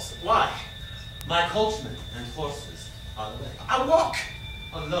is impossible. Why? My coachman and horses are away. I'll walk.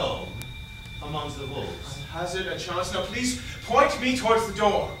 Alone amongst the wolves. A hazard, a chance. Now please point me towards the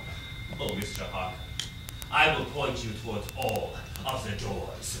door. Oh, Mr. Harker, I will point you towards all of the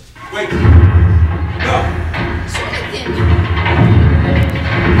doors. Wait. No.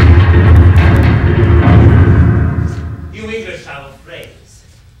 You English have a phrase.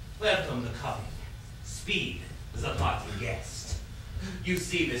 Welcome the coming. Speed the parting guest. You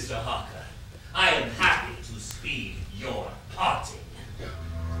see, Mr. Harker, I am happy to speed your parting.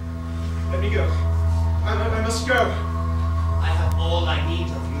 Let me go. I must go. I have all I need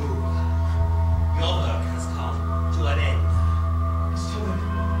of you. Your work has come to an end.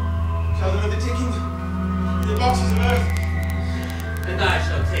 Tell them of the digging, the boxes of earth. And I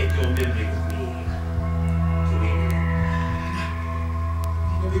shall take your memory with me to England.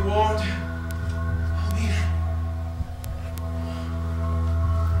 Mina, be warned. Oh, Mina.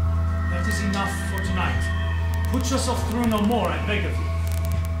 That is enough for tonight. Put yourself through no more, I beg of you.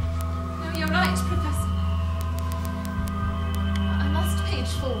 No, you're right, Professor. I must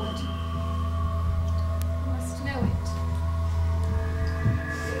page forward. I must know it.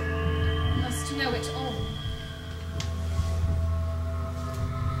 I must know it all.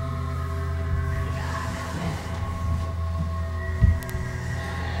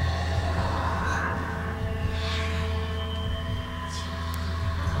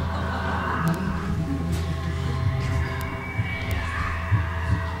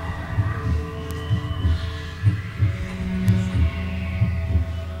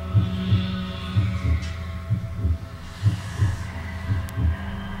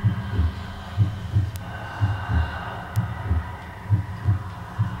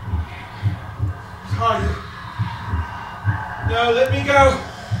 No, let me go.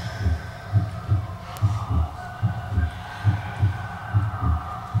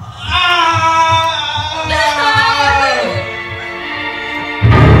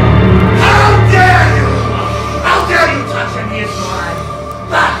 How dare you! How dare you touch any of mine?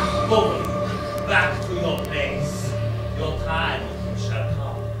 Back, both of you. Back to your place. Your time with him shall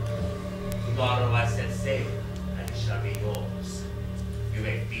come. Tomorrow I set sail, and it shall be yours. You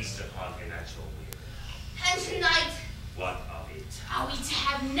may feast upon him at your will. And tonight, What of it? are we to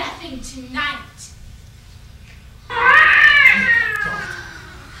have nothing tonight?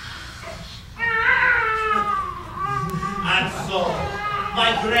 And so, my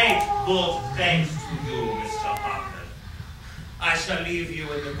great good thanks to you, Mr. Harker. I shall leave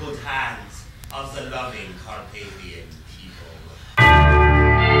you in the good hands of the loving Carpathian people.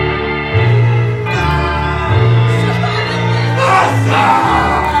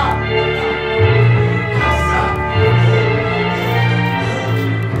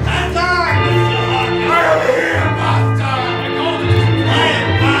 And I, Mr. Harker, I am here, master! I am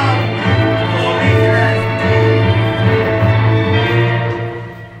bound for England.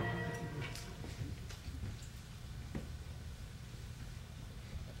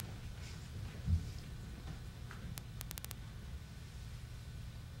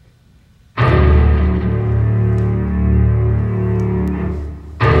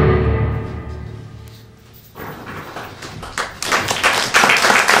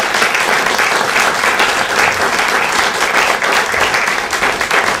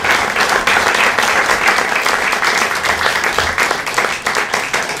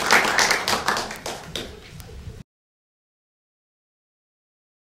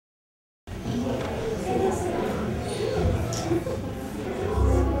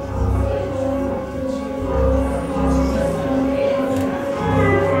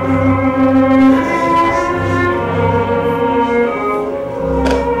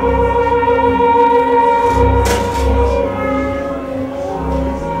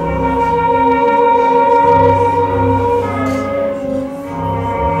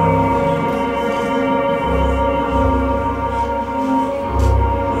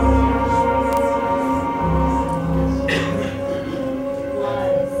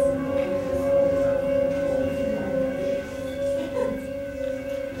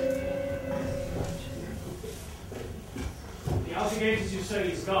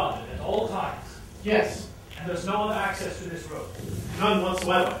 say is guarded at all times. Yes. And there's no other access to this room. None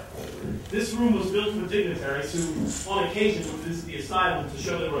whatsoever. This room was built for dignitaries who, on occasion, would visit the asylum to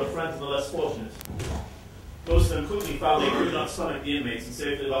show they were a friend to the less fortunate. Most of them quickly found they could not stomach the inmates and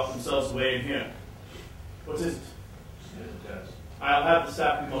safely locked themselves away in here. What is it? I'll have the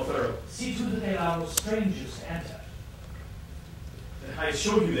staff be more thorough. See to that they allow no strangers to enter. I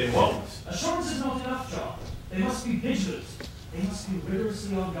assure you they won't. Assurance is not enough, John. They must be vigilant. They must be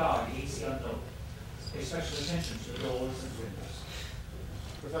rigorously on guard against the unknown. Pay special attention to the doors and windows.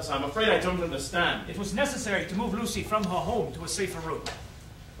 Professor, I'm afraid I don't understand. It was necessary to move Lucy from her home to a safer room.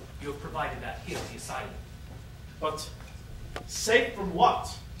 You have provided that here at the asylum. But safe from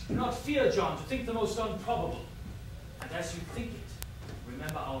what? Do not fear, John, to think the most improbable. And as you think it,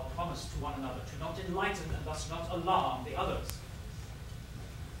 remember our promise to one another to not enlighten and thus not alarm the others.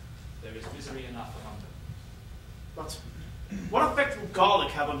 There is misery enough among them. But what effect will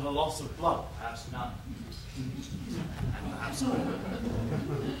garlic have on her loss of blood? Perhaps none. And perhaps none.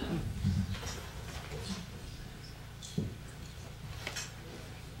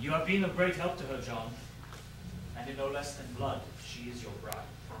 You have been of great help to her, John. And in no less than blood, she is your bride.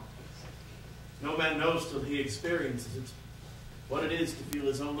 No man knows till he experiences it, what it is to feel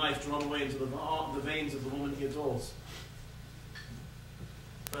his own life drawn away into the veins of the woman he adores.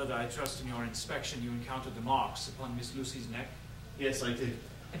 Further, I trust in your inspection you encountered the marks upon Miss Lucy's neck. Yes, I did.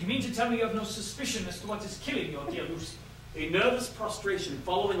 And you mean to tell me you have no suspicion as to what is killing your dear Lucy? A nervous prostration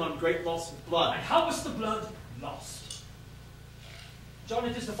following on great loss of blood. And how was the blood lost? John,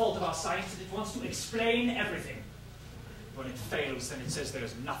 it is the fault of our science that it wants to explain everything. When it fails, then it says there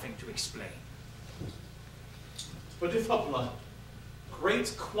is nothing to explain. But if her blood,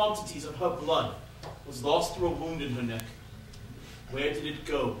 great quantities of her blood, was lost through a wound in her neck, where did it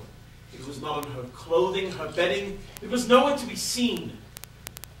go? It was not on her clothing, her bedding. It was nowhere to be seen.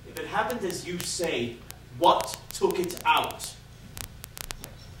 If it happened as you say, what took it out?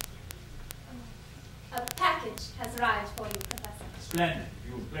 A package has arrived for you, Professor. Splendid.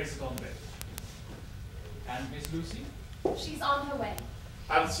 You will place it on the bed. And Miss Lucy? She's on her way.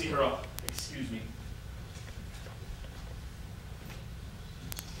 I'll see her up. Excuse me.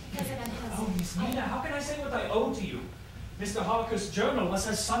 President Helsing. Oh, Miss Mina, how can I say what I owe to you? Mr. Harker's journal was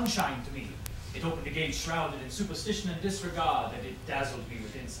as sunshine to me. It opened a gate shrouded in superstition and disregard, and it dazzled me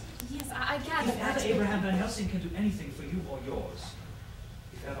with insight. Yes, I gather If that. ever Abraham Van Helsing can do anything for you or yours,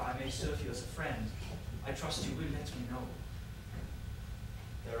 if ever I may serve you as a friend, I trust you will let me know.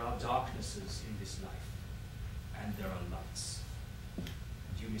 There are darknesses in this life, and there are lights.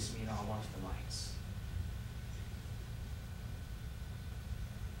 And you, Miss Mina, are one of the lights.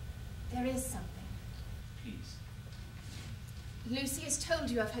 There is something. Please. Lucy has told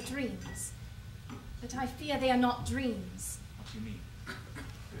you of her dreams, but I fear they are not dreams. What do you mean?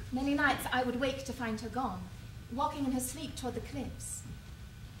 Many nights I would wake to find her gone, walking in her sleep toward the cliffs.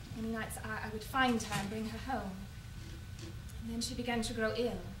 Many nights I would find her and bring her home. And then she began to grow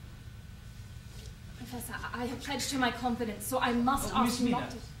ill. Professor, I have pledged her my confidence, so I must ask you not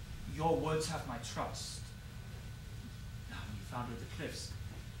to... Your words have my trust. Now, when you found her at the cliffs,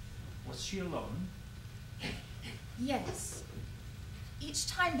 was she alone? Yes. Each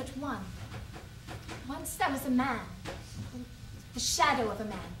time but one. Once there was a man. The shadow of a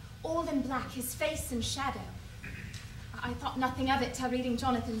man. All in black, his face in shadow. I thought nothing of it till reading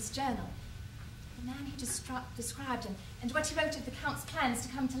Jonathan's journal. The man he described and what he wrote of the Count's plans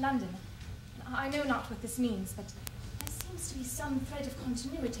to come to London. I know not what this means, but there seems to be some thread of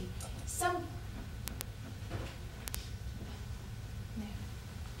continuity. Some...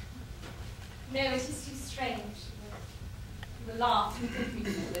 No, it is too strange. The laugh and think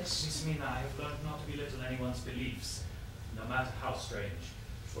me foolish. Miss Mina, I have learned not to belittle anyone's beliefs, no matter how strange.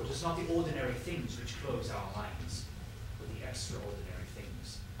 For it is not the ordinary things which close our minds, but the extraordinary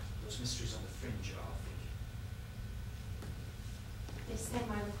things, those mysteries on the fringe of our thinking. This then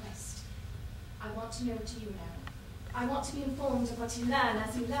my request. I want to know what you know. I want to be informed of what you learn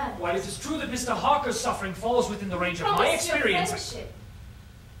as you learn. While it is true that Mr. Harker's suffering falls within the range of my experience... Your friendship.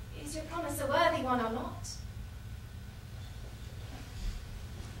 Is your promise a worthy one or not?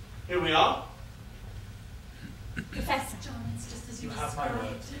 Here we are. Professor. John, it's just as You you have my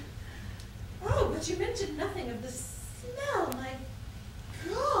described. word. Oh, but you mentioned nothing of the smell. My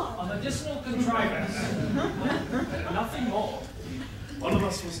God. A medicinal contrivance. Nothing more. One of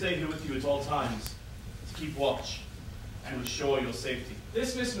us will stay here with you at all times, to keep watch, and assure your safety.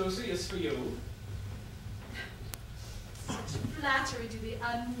 This, Miss Lucy, is for you. Such flattery do the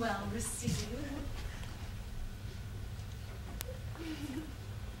unwell receive.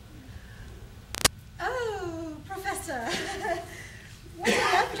 Oh, Professor. What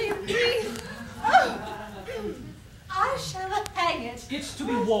It's to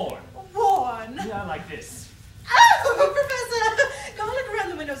be worn. Worn? Yeah, like this. Oh, Professor! Garlic around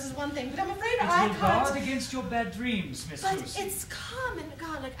the windows is one thing, but I'm afraid I It will can't. guard against your bad dreams, Miss But Lucy. it's common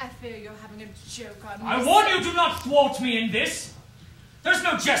garlic. I fear you're having a joke on me. I warn you, do not thwart me in this. There's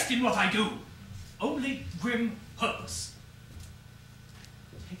no jest in what I do. Only grim purpose.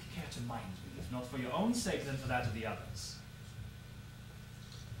 Take care to mind me, if not for your own sake, then for that of the others.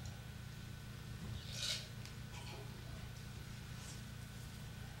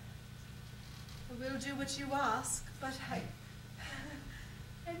 We'll do what you ask, but I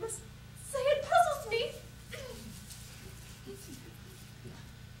must say it puzzles me.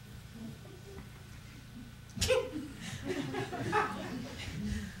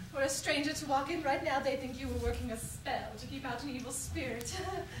 For a stranger to walk in right now, they think you were working a spell to keep out an evil spirit.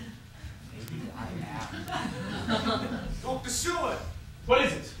 Maybe I am. Dr. Seward! What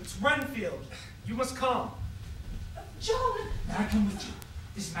is it? It's Renfield. You must come. John! May I come with you?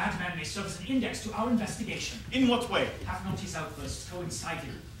 This madman may serve as an index to our investigation. In what way? Have not his outbursts coincided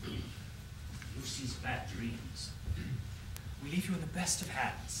with Lucy's bad dreams? We leave you in the best of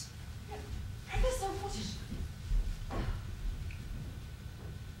hands. Professor, what is...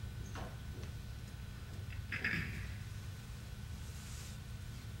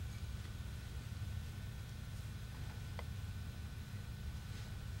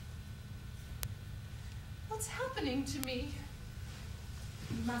 What's happening to me?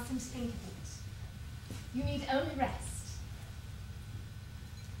 You mustn't think of it. You need only rest.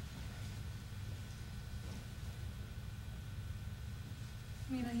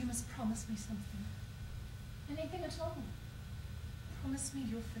 Mina, you must promise me something. Anything at all. Promise me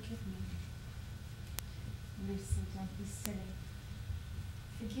you'll forgive me. Lucy, don't be silly.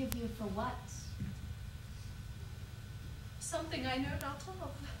 Forgive you for what? Something I know not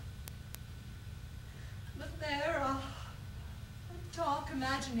of. But there are dark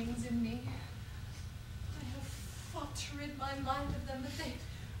imaginings in me. I have fought to rid my mind of them, but they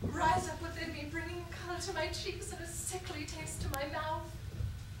rise up within me, bringing color to my cheeks and a sickly taste to my mouth.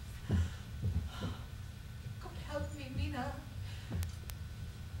 God help me, Mina.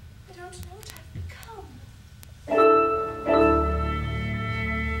 I don't know what I've become.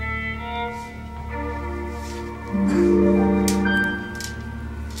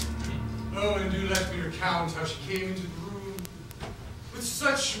 Oh, and do let me recount how she came into the room with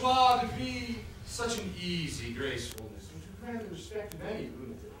such joie de vivre, such an easy gracefulness, which would grant the respect of any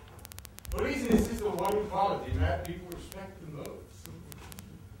lunatic. The reason is this the one quality that people respect the most.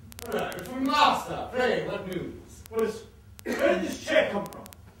 All right, but from Master, pray, what news? Where did this chair come from?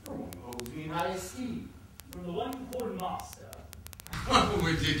 From one who holds me in high esteem. From the one called Master.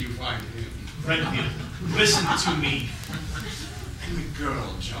 Where did you find him? Renfield, listen to me. And the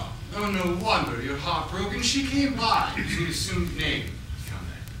girl, John. Oh, no wonder you're heartbroken. She came by with an assumed name. Found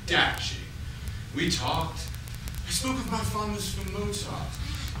that dashing. We talked. I spoke of my fondness for Mozart.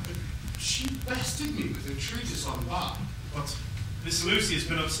 But she bested me with her treatise on Bach. But Miss Lucy has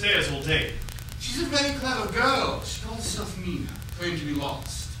been upstairs all day. She's a very clever girl. She calls herself Mina, claimed to be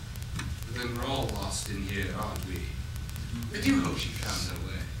lost. But then we're all lost in here, aren't we? I do hope she found her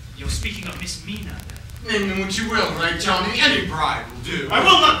way. You're speaking of Miss Mina, then? Name them what you will, right, Johnny? Any bride will do. I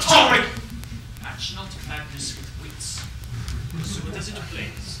will not tolerate... Match not madness with wits. So does it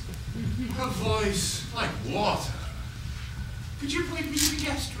please. Her voice like water. Could you point me to the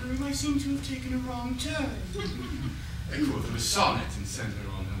guest room? I seem to have taken a wrong turn. I quote them a sonnet and send her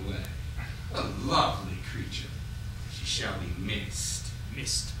on her way. A lovely creature. She shall be missed.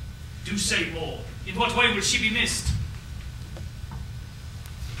 Missed. Do say more. In what way will she be missed?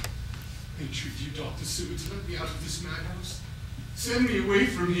 I entreat you, Dr. Seward, to let me out of this madhouse. Send me away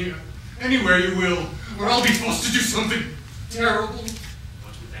from here. Anywhere you will, or I'll be forced to do something terrible.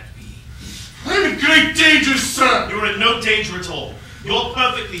 What would that be? I'm in great danger, sir! You're in no danger at all. You're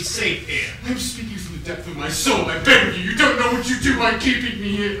perfectly safe here. I'm speaking from the depth of my soul, I beg of you. You don't know what you do by keeping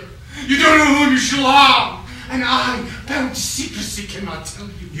me here. You don't know whom you shall harm. And I, bound to secrecy, cannot tell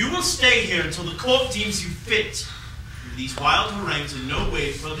you. You will stay here until the court deems you fit. These wild harangues in no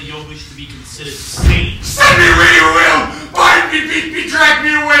way further your wish to be considered sane. Send me where you will! Bind me, beat me, drag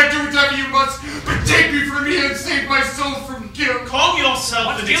me away, do whatever you must, but take me from here and save my soul from guilt. Calm yourself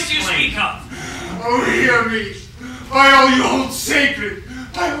What and guilt do you explain. speak of? Oh, hear me. By all you hold sacred,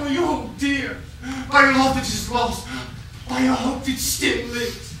 by all you hold dear, by love that is lost, by a hope that's still lit,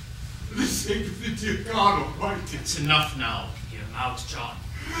 for the sake of the dear God Almighty. It's enough now. Hear him out, John.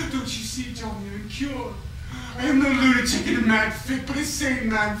 Don't you see, John, you're incured. I am no lunatic in a mad fit, but a sane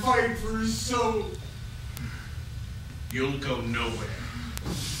man fighting for his soul. You'll go nowhere.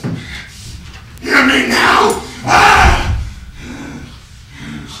 Hear me now! Ah!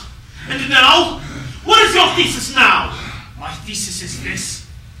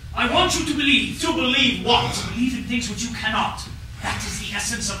 want you to believe. To believe what? To believe in things which you cannot. That is the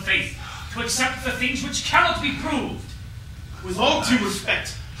essence of faith. To accept the things which cannot be proved. With all due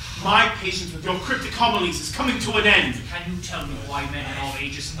respect, my patience with your cryptic homilies is coming to an end. Can you tell me why men in all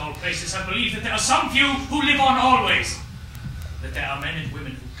ages and all places have believed that there are some few who live on always? That there are men and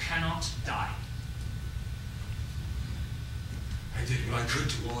women who cannot die? I did what I could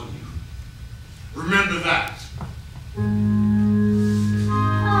to warn you. Remember that.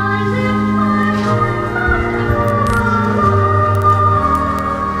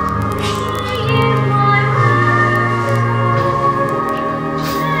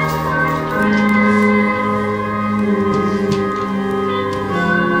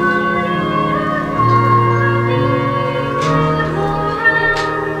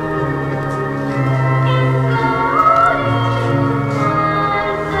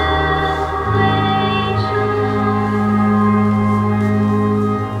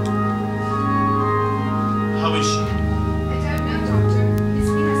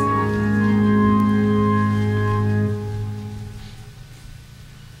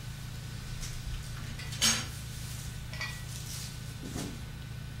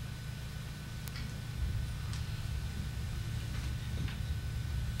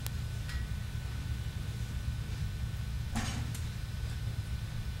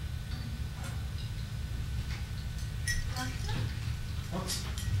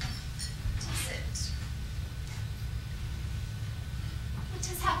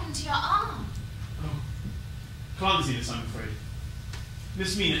 Clumsiness, I'm afraid.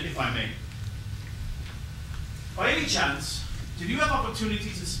 Miss Mina, if I may. By any chance, did you have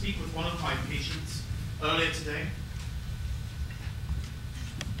opportunity to speak with one of my patients earlier today?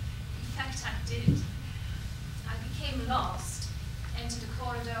 In fact, I did. I became lost, entered a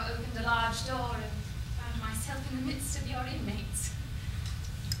corridor, opened a large door, and found myself in the midst of your inmates.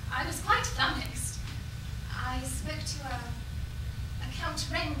 I was quite flummoxed. I spoke to a Count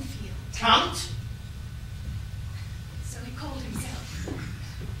Renfield. Count? So he called himself.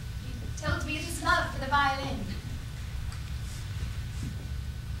 He told me of his love for the violin.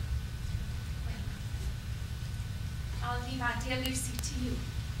 Well, I'll leave our dear Lucy to you.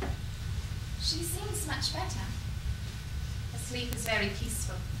 She seems much better. Her sleep is very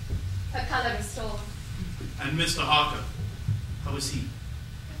peaceful. Her colour restored. And Mr. Harker, how is he?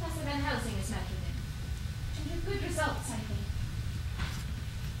 Professor Van Helsing has met with him. And with good results, I think.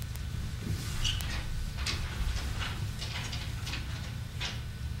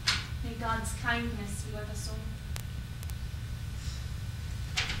 May God's kindness be with us all.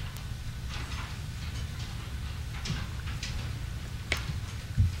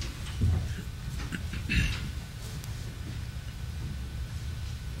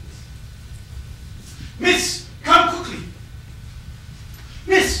 Miss, come quickly!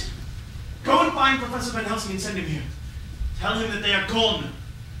 Miss, go and find Professor Van Helsing and send him here. Tell him that they are gone.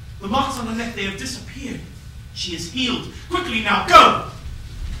 The marks on her neck, they have disappeared. She is healed. Quickly now, go!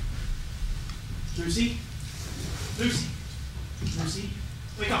 Lucy? Lucy? Lucy?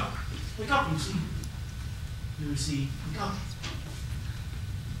 Wake up. Wake up, Lucy. Lucy, wake up.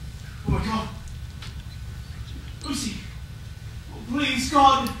 Oh my God. Lucy. Oh, please,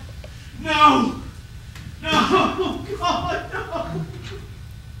 God. No! No! Oh, God, no! Oh, God.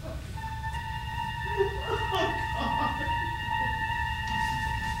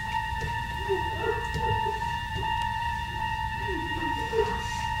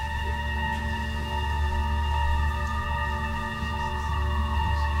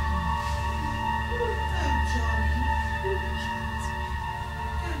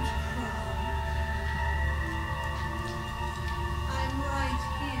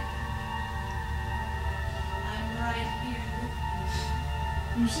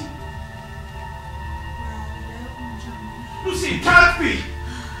 Lucy? Lucy, it can't be!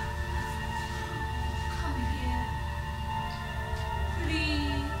 Come here.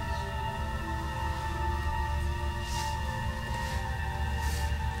 Please.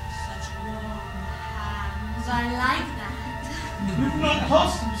 Such warm hands. I like that. With no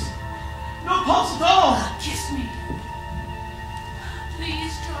pulse, Lucy. No pulse at all! Kiss me.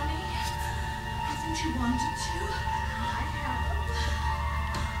 Please, Johnny. Haven't you wanted to? I have.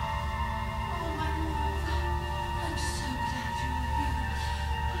 Oh, my love. I'm so glad you're here.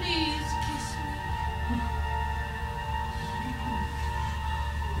 Please kiss me.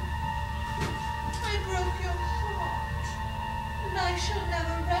 I broke your heart, and I shall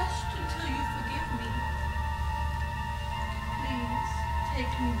never rest until you forgive me. Please,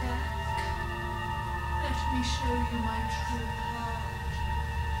 take me back. Let me show you my true heart.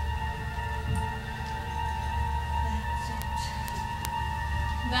 That's it.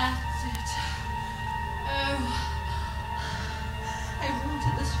 That's it. Oh, I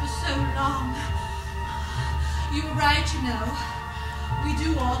wanted this for so long. You were right, you know. We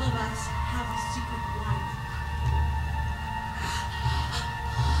do, all of us, have a secret life.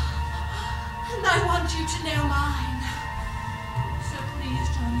 And I want you to know mine. So please,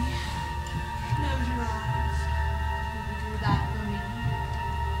 Johnny, close your eyes. Will you do that for me?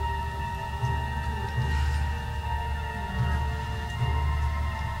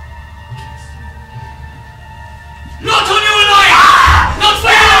 Not on your life! Not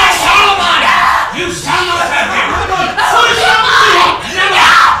for your life, Solomon! You shall not have him! Push him! Never!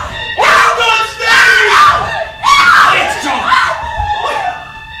 God's name! It's John!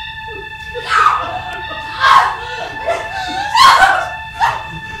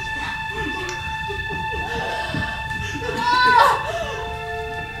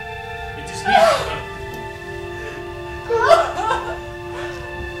 It is me, brother.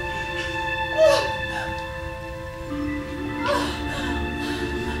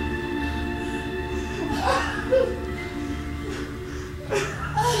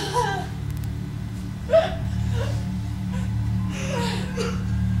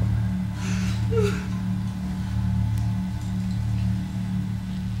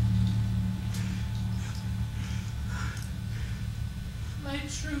 My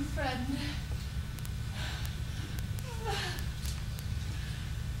true friend.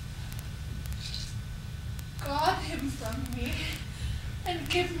 Guard him from me and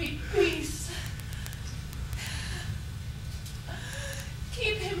give me peace.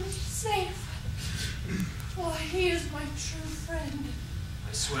 Keep him safe, for he is my true friend.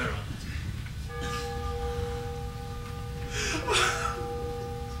 I swear on it.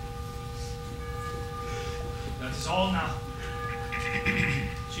 That is all now.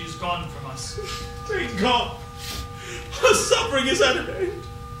 She is gone from us. Thank God. Her suffering is at an end.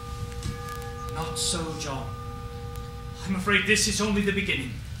 Not so, John. I'm afraid this is only the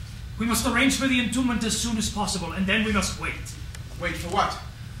beginning. We must arrange for the entombment as soon as possible, and then we must wait. Wait for what?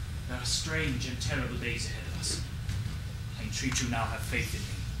 There are strange and terrible days ahead of us. I entreat you now have faith in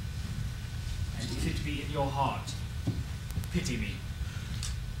me. And if it be in your heart, pity me.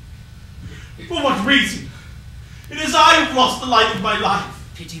 For what reason? It is I who've lost the light of my life.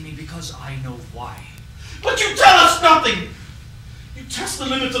 Pity me because I know why. But you tell us nothing. You test the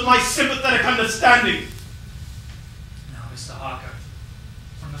limits of my sympathetic understanding. Now, Mr. Harker,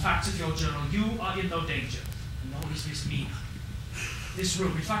 from the facts of your journal, you are in no danger, and nor is Miss Mina. This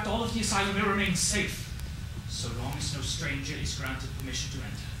room, in fact, all of the asylum will remain safe, so long as no stranger is granted permission to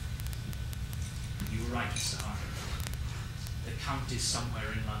enter. You were right, Mr. Harker. The Count is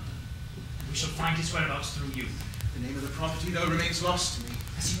somewhere in London. We shall find his whereabouts through you. The name of the property, though, remains lost to me.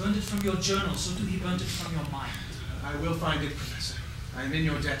 As he burned it from your journal, so do he burn it from your mind. I will find it, Professor. I am in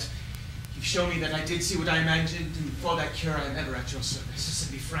your debt. You've shown me that I did see what I imagined, and for that cure I am ever at your service. Let us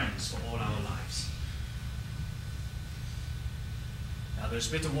be friends for all our lives. Now there's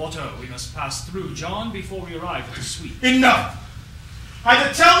bitter water we must pass through, John, before we arrive at the sweet. Enough!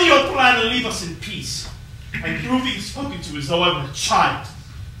 Either tell me your plan and leave us in peace. I'm through being spoken to as though I were a child.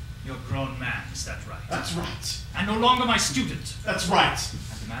 You're a grown man, is that right? That's right. And no longer my student. That's right.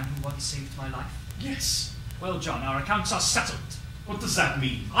 And the man who once saved my life. Yes. Well, John, our accounts are settled. What does that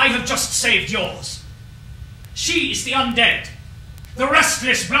mean? I have just saved yours. She is the undead, the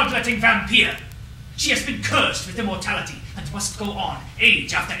restless, bloodletting vampire. She has been cursed with immortality and must go on,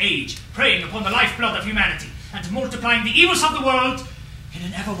 age after age, preying upon the lifeblood of humanity and multiplying the evils of the world in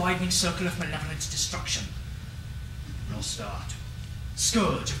an ever-widening circle of malevolent destruction. Lost art,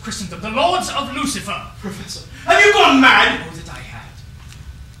 scourge of Christendom, the lords of Lucifer. Professor, have you gone mad? Oh, that I had.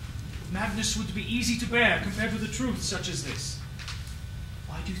 Madness would be easy to bear compared with a truth such as this.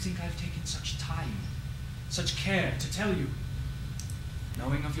 Why do you think I've taken such time, such care to tell you?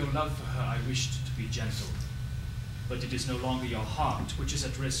 Knowing of your love for her, I wished to be gentle. But it is no longer your heart which is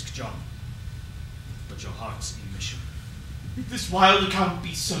at risk, John, but your heart's in mission. If this wild account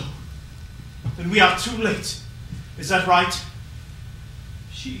be so, then we are too late. Is that right?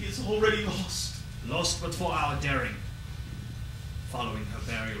 She is already lost. Lost but for our daring. Following her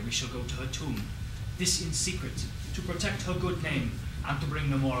burial, we shall go to her tomb, this in secret, to protect her good name and to bring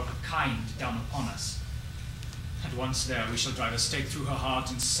no more of her kind down upon us. And once there, we shall drive a stake through her heart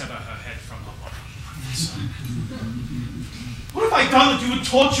and sever her head from her body. What have I done that you would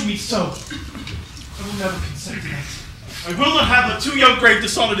torture me so? I will never consent to that. I will not have a too young grave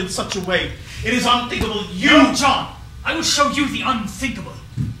dishonored in such a way. It is unthinkable. You, John, I will show you the unthinkable.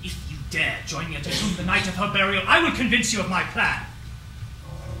 If you dare join me at her tomb the night of her burial, I will convince you of my plan.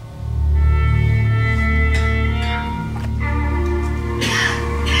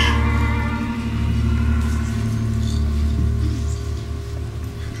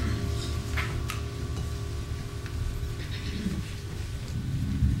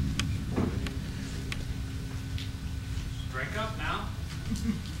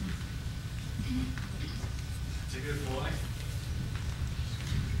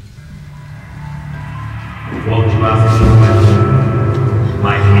 Won't you ask me a question?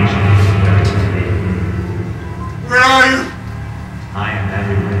 My patience is very thin. Where are you? I am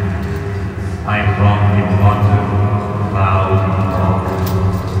everywhere. I am rock in water, cloud in fog,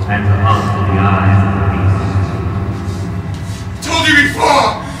 and under the eyes of the beast. I told you before!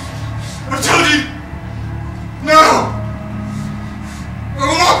 I told you! No! I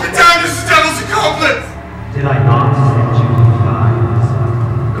will not be damned as the devil's accomplice! Did I not send you to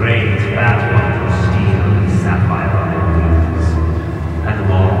find great fat ones of steel and sapphire on their wings, and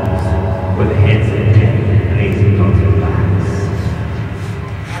walls with heads of death blazing on their backs?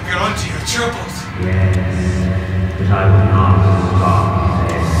 I've got onto your troubles. Yes, but I will not stop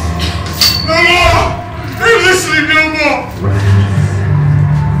there. No more! I'm listening no more!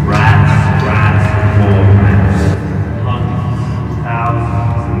 Rats, and more rats. Hundreds,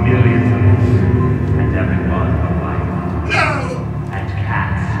 thousands, millions of them, and everyone alike. No! And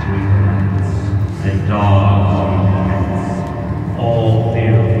cats to eat rats, and dogs to eat rats, all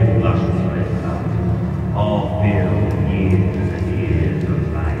filled with luscious red blood, all filled with years and years of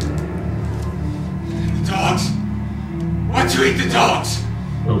life. The dogs? What to eat the dogs?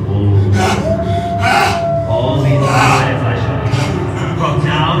 The wolves. All these lives I shall eat, from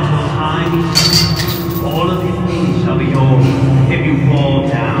now till time. All of these things shall be yours if you fall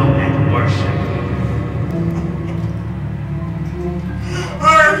down and worship. I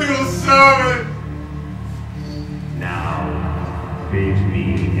feel sorry. Now, bid me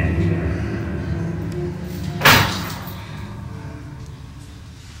enter.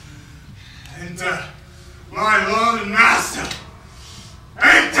 Enter, my lord and master.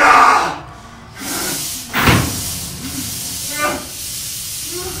 Enter!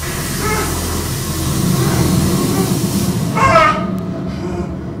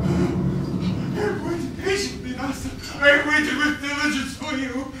 I've waited patiently, master. I've waited with diligence for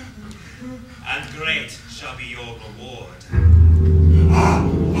you. And great shall be your reward.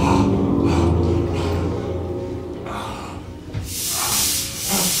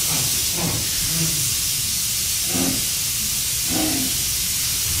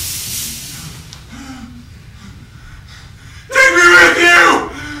 Take me with you!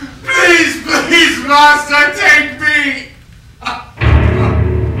 Please, please, master, take me!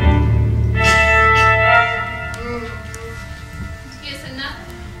 Here's another.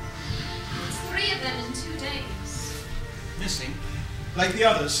 It's 3 of them in 2 days. Missing? Like the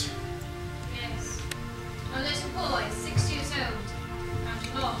others? Yes. A little boy, 6 years old.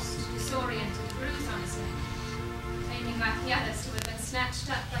 Found lost, disoriented, a bruise on his neck. Claiming like the others to have been snatched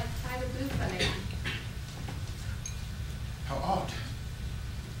up by the blooper lady. How odd.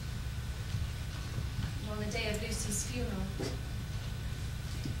 On the day of Lucy's funeral.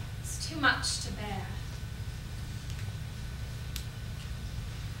 It's too much to bear.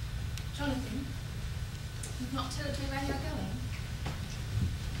 Jonathan, you've not told me where you're going.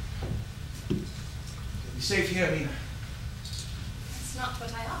 You'll be safe here, Mina. That's not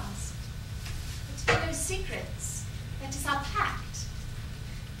what I asked. But to be no secrets. That is our pact.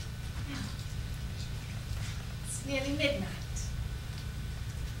 Now, it's nearly midnight.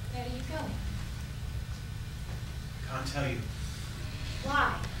 Where are you going? I can't tell you.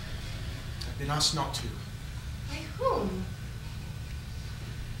 Why? I've been asked not to. By whom?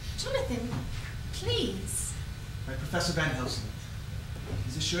 Jonathan, please. By Professor Van Helsing.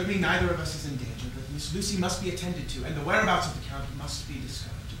 He's assured me neither of us is in danger, but Miss Lucy must be attended to, and the whereabouts of the Count must be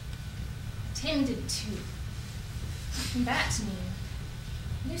discovered. Attended to. Come back to me.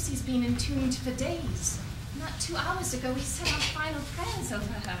 Lucy's been entombed for days. Not 2 hours ago, we said our final prayers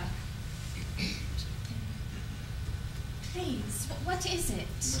over her. Please, what is it?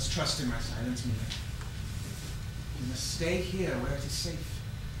 You must trust in my silence, Mina. You must stay here where it is safe.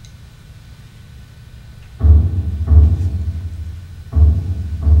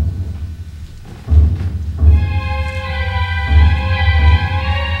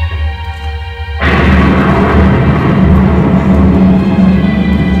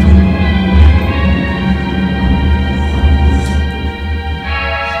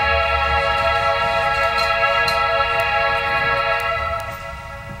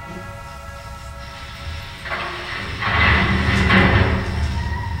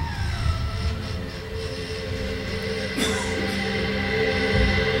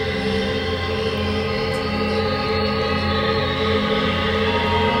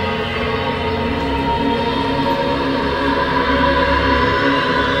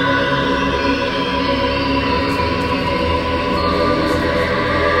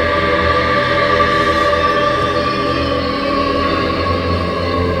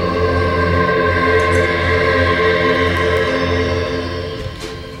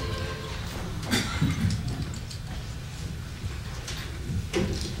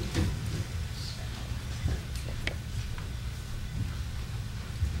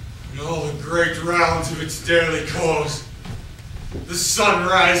 Sterling cause. The sun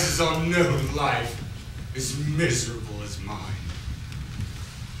rises on no life as miserable as mine.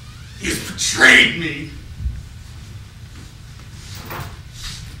 He has betrayed me.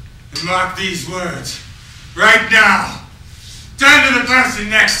 And mark these words, right now. Turn to the person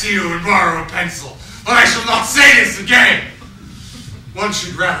next to you and borrow a pencil, or I shall not say this again. One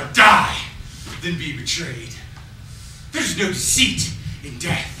should rather die than be betrayed. There's no deceit in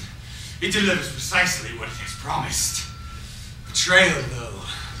death. It delivers precisely what it has promised. Betrayal, though.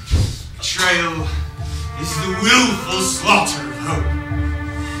 Betrayal is the willful slaughter of hope.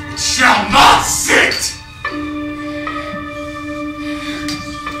 It shall not sit!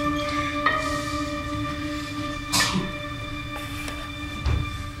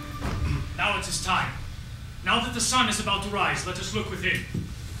 Now it is time. Now that the sun is about to rise, let us look within.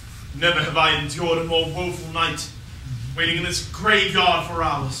 Never have I endured a more woeful night, waiting in this graveyard for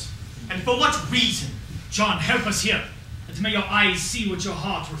hours. And for what reason? John, help us here, and may your eyes see what your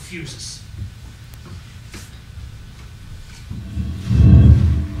heart refuses.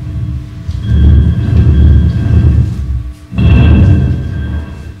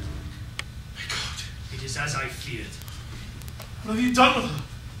 My God. It is as I feared. What have you done with her?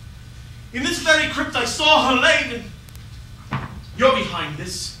 In this very crypt I saw her laid, and you're behind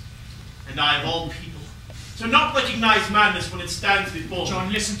this, and I of all people. So not recognize madness when it stands before me.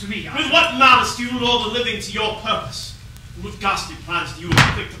 John, listen to me. With what malice do you lure the living to your purpose? And what ghastly plans do you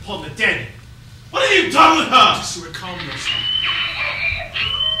inflict upon the dead? What have you done with her? Just to calm yourself.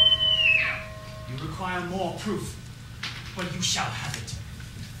 You require more proof. Well, you shall have it.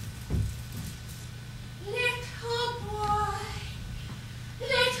 Little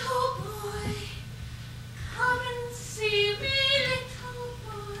boy, come and see me, little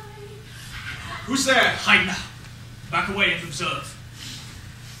boy. Who's there? Hide now. Back away and observe.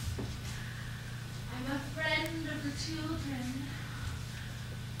 I'm a friend of the children.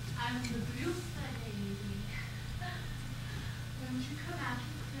 I'm the Brita lady. Won't you come out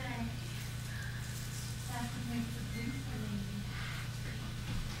and play? That would make the Brita lady happy.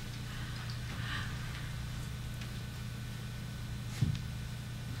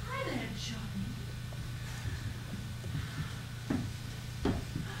 Hi there, Johnny.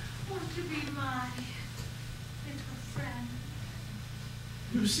 Want to be my little friend?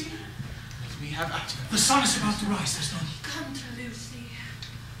 Lucy? Let me have at her. The sun is about to rise, there's no need. Come to Lucy.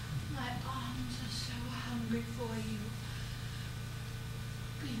 My arms are so hungry for you.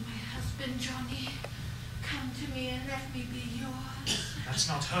 Be my husband, Johnny. Come to me and let me be yours. That's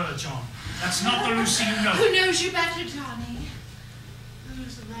not her, John. That's not the Lucy you know. Who knows you better, Johnny?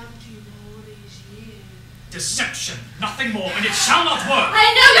 Who's loved you all these years? Deception, nothing more, and it shall not work.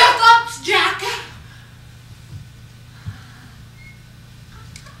 I know your thoughts, Jack.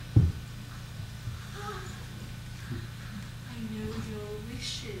 I know your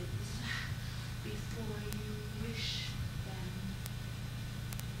wishes before you wish them.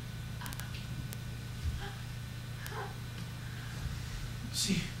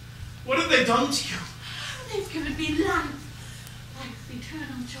 See, what have they done to you? They've given me life. Life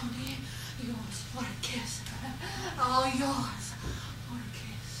eternal, Johnny. Yours for a kiss. All yours for a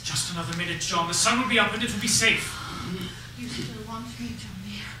kiss. Just another minute, John. The sun will be up and it will be safe. You still want me,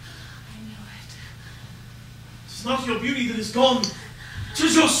 Johnny. I know it. It's not your beauty that is gone.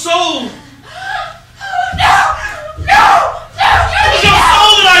 'Tis your soul. No! No! No! It's your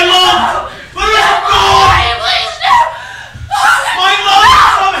soul that I love. Where is it gone? Please, no! My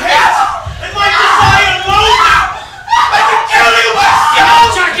love from hate and my desire loathing. I can kill you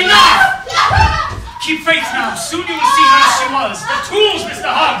myself. Jack, enough! Keep faith now. Soon you will see her as she was. The tools, Mr.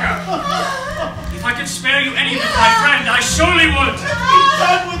 Harker. If I could spare you any of it, my friend, I surely would. Be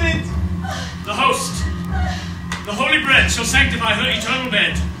done with it. The host, the holy bread shall sanctify her eternal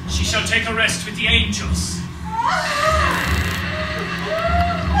bed. She shall take a rest with the angels.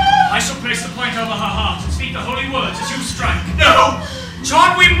 I shall place the point over her heart and speak the holy words as you strike. No!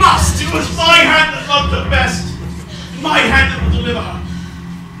 John, we must! It was my hand that loved her best. My hand that will deliver her.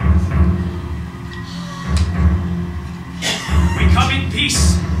 We come in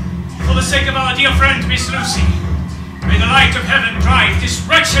peace, for the sake of our dear friend, Miss Lucy. May the light of heaven drive this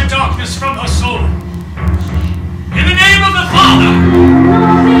wretched darkness from her soul. In the name of the Father,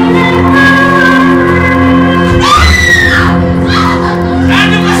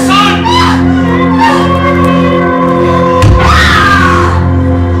 and of the Son,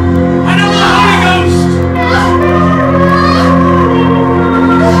 and of the Holy Ghost.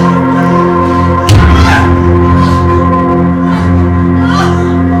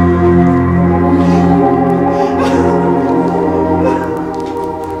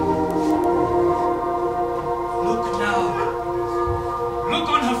 look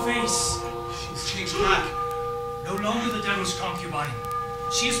on her face. She's changed back. No longer the devil's concubine.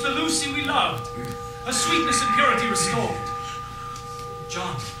 She is the Lucy we loved. Her sweetness and purity restored.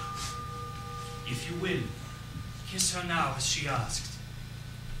 John, if you will, kiss her now as she asked.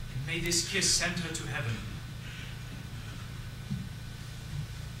 And may this kiss send her to heaven.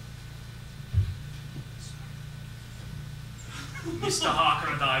 Mr.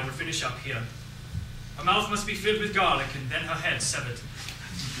 Harker and I will finish up here. Her mouth must be filled with garlic and then her head severed.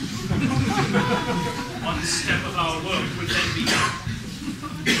 One step of our work will then be done.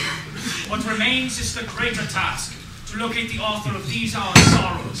 What remains is the greater task, to locate the author of these our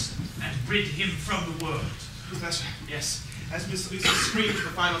sorrows and rid him from the world. Professor. Yes. As Miss Lucy screamed for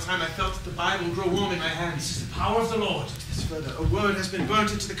the final time, I felt the Bible grow warm in my hands. This is the power of the Lord. This further, a word has been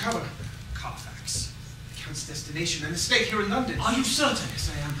burnt into the cover. Carfax. The Count's destination and estate here in London. Are you certain?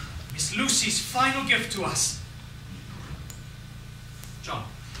 Yes, I am. Miss Lucy's final gift to us. John,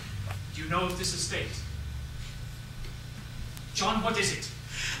 do you know of this estate? John, what is it?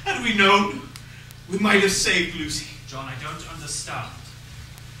 Had we known, we might have saved Lucy. John, I don't understand.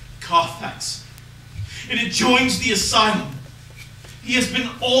 Carfax. It adjoins the asylum. He has been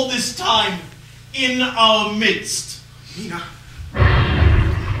all this time in our midst. Mina.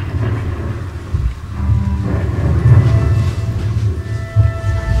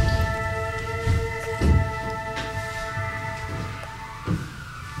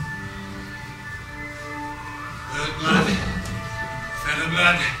 Bird blood, feather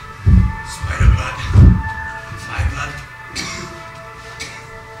blood, spider blood, fly blood.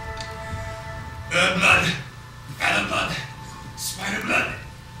 Bird blood, feather blood, spider blood,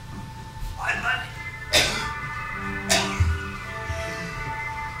 fly blood.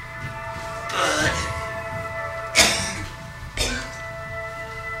 Blood.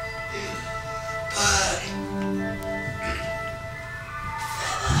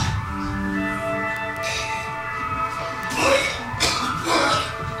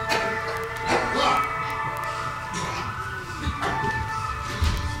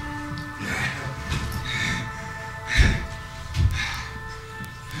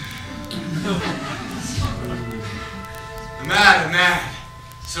 The mad are mad,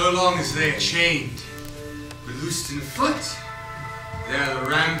 so long as they are chained. But loosed in foot, they are the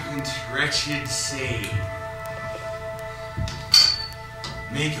rampant, wretched say.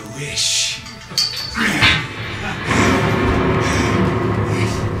 Make a wish.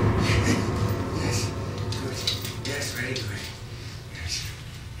 Yes, good. Yes, very good. Yes,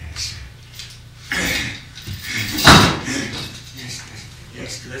 yes. Yes, good.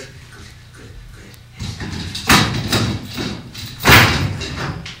 Yes, good. Good, good. Yes,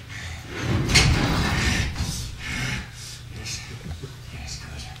 yes, good. Yes,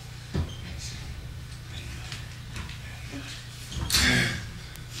 very good. Very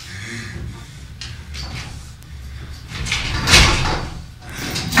good.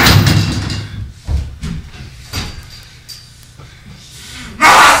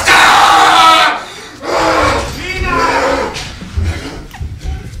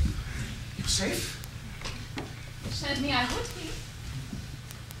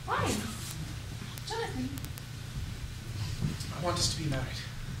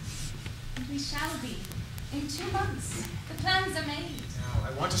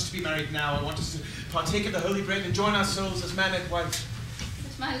 Partake of the holy bread and join our souls as man and wife.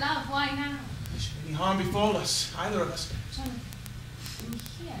 But my love, why now? Should any harm befall us, either of us? Jonathan, in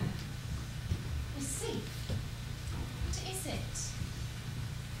here. You're safe. What is it?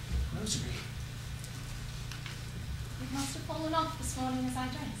 Rosary. It must have fallen off this morning as I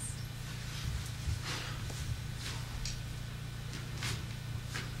dressed.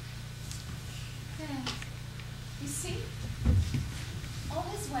 There. You see? All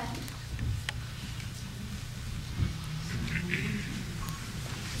is well.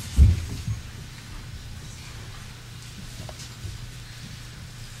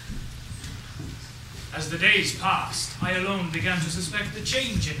 As the days passed, I alone began to suspect a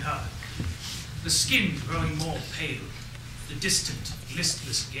change in her. The skin growing more pale, the distant,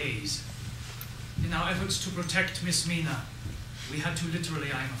 listless gaze. In our efforts to protect Miss Mina, we had to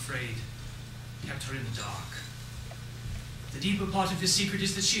literally, I am afraid, kept her in the dark. The deeper part of this secret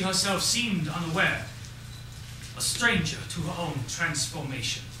is that she herself seemed unaware, a stranger to her own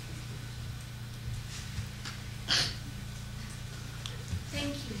transformation.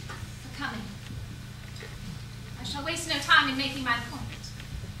 Thank you for coming. I shall waste no time in making my point.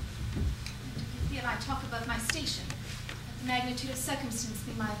 And if you fear I talk above my station, let the magnitude of circumstance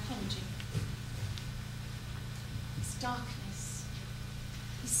be my apology. This darkness,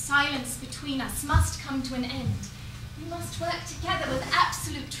 this silence between us must come to an end. We must work together with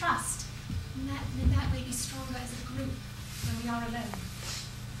absolute trust, and in that way be stronger as a group when we are alone.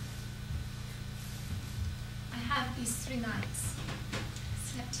 I have these 3 nights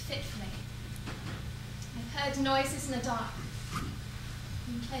slept fitfully. I've heard noises in the dark,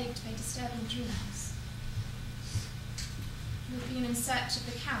 been plagued by disturbing dreams. You've been in search of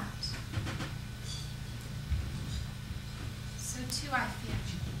the Count. So too I fear.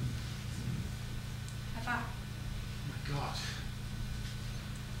 Have I? Oh my God.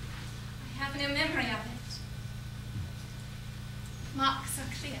 I have no memory of it. Marks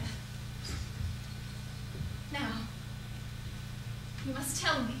are clear. Now, you must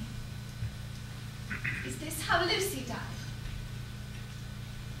tell me, is this how Lucy died?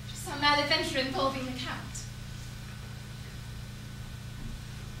 Some maladventure involving the Count?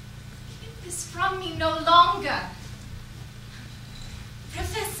 Keep this from me no longer.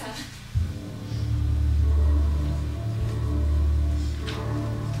 Professor.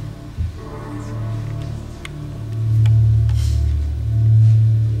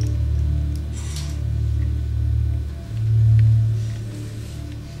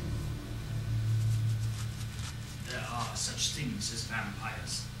 As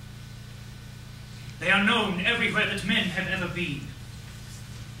vampires. They are known everywhere that men have ever been.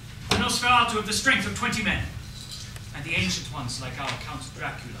 The Nosferatu have the strength of 20 men, and the ancient ones, like our Count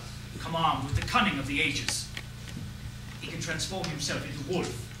Dracula, come armed with the cunning of the ages. He can transform himself into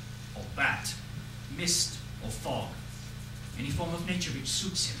wolf, or bat, mist, or fog, any form of nature which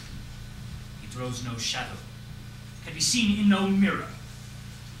suits him. He throws no shadow, can be seen in no mirror,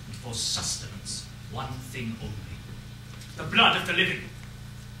 and for sustenance, one thing only: the blood of the living.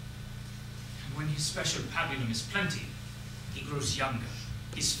 And when his special pabulum is plenty, he grows younger,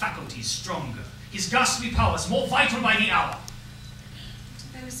 his faculties stronger, his ghastly powers more vital by the hour.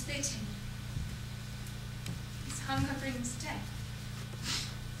 To those fitting, his hunger brings death.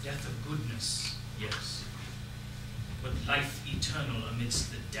 Death of goodness, yes, but life eternal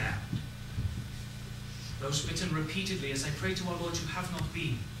amidst the damned. Those bitten repeatedly, as I pray to our Lord you have not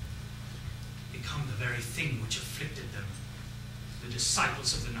been, become the very thing which afflicted them, the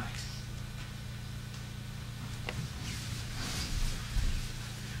disciples of the night.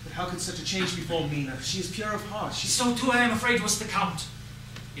 But how could such a change befall Mina? She is pure of heart. So too I am afraid was the Count.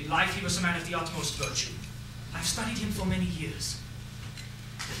 In life he was a man of the utmost virtue. I've studied him for many years.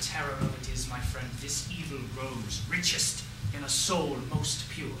 The terror of it is, my friend, this evil grows richest in a soul most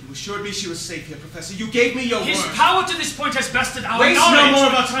pure. You assured me she was safe here, Professor. You gave me your word. His power to this point has bested our knowledge. Waste no more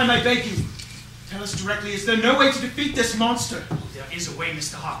of our time, I beg you. Tell us directly, is there no way to defeat this monster? Oh, there is a way,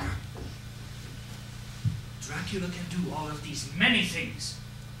 Mr. Harker. Dracula can do all of these many things,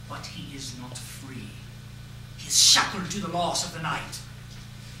 but he is not free. He is shackled to the laws of the night.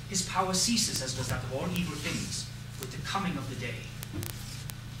 His power ceases, as does that of all evil things, with the coming of the day.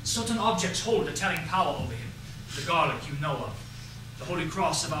 Certain objects hold a telling power over him. The garlic you know of, the holy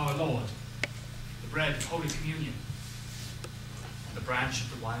cross of our Lord, the bread of Holy Communion, the branch of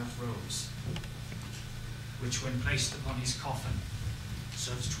the wild rose, which when placed upon his coffin,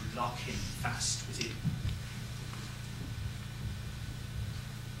 serves to lock him fast within.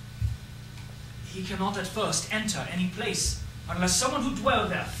 He cannot at first enter any place, unless someone who dwell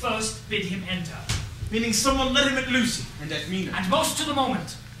there first bid him enter. Meaning someone let him at Lucy, and at Mina. And most to the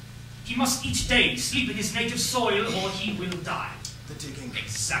moment. He must each day sleep in his native soil, or he will die. The digging.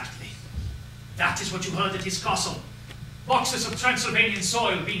 Exactly. That is what you heard at his castle. Boxes of Transylvanian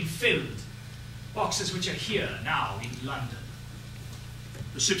soil being filled. Boxes which are here now in London.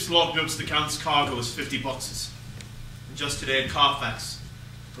 The ship's log notes the Count's cargo as 50 boxes. And just today at Carfax,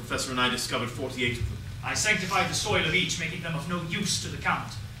 the Professor and I discovered 48 of them. I sanctified the soil of each, making them of no use to the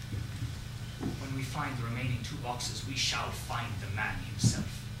Count. When we find the remaining 2 boxes, we shall find the man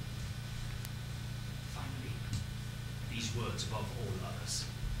himself. Finally, these words above all others.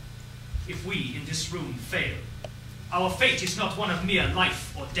 If we in this room fail, our fate is not one of mere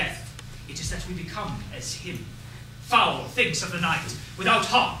life or death. It is that we become as him, foul things of the night, without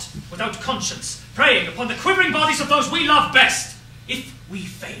heart, without conscience, preying upon the quivering bodies of those we love best. If we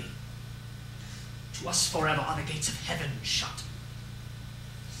fail, to us forever are the gates of heaven shut.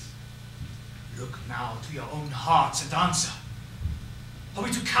 Look now to your own hearts and answer. Are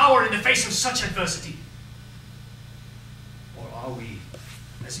we to cower in the face of such adversity? Or are we,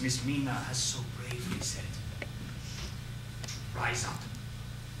 as Miss Mina has so bravely said, to rise up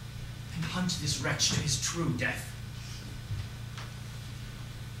and hunt this wretch to his true death?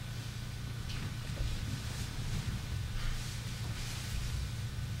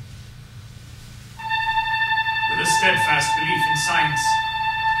 With a steadfast belief in science,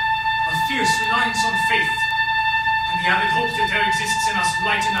 a fierce reliance on faith, and We have it hoped that there exists in us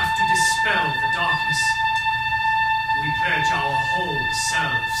light enough to dispel the darkness. We pledge our whole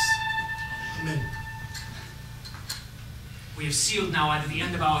selves. Amen. We have sealed now either the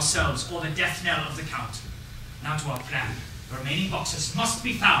end of ourselves or the death knell of the Count. Now to our plan. The remaining boxes must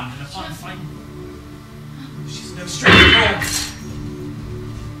be found, and upon finding... She's no strength at all.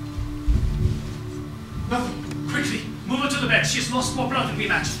 Nothing. Quickly, move her to the bed. She has lost more blood than we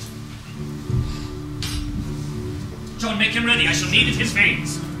imagined. John, make him ready. I shall need it his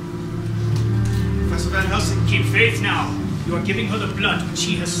veins. Professor Van Helsing. Keep faith now. You are giving her the blood which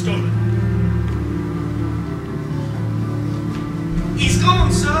he has stolen. He's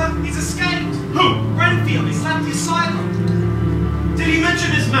gone, sir. He's escaped. Who? Renfield. He's left the asylum. Did he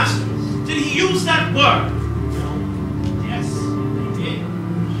mention his master? Did he use that word? No. Yes, he did.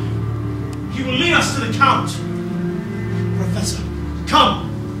 He will lead us to the Count. Professor, come.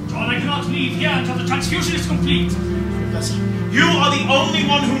 John, I cannot leave here until the transfusion is complete. Professor, you are the only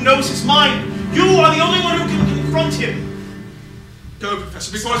one who knows his mind. You are the only one who can confront him. Go,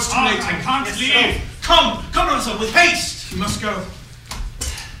 Professor, before it's too late. I can't leave. No. Come, Professor, with haste. You must go.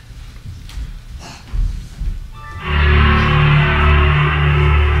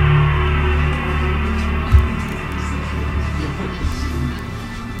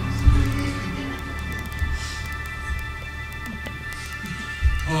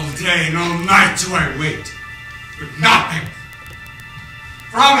 All day and all night do I wait, but nothing.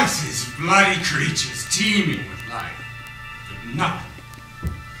 Promises of bloody creatures teeming with life, but nothing.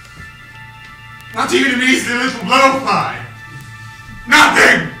 Not even a measly little blowfly.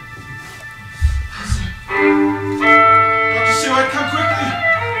 Nothing! Dr. Seward, come quickly.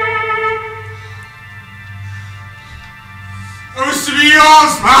 I was to be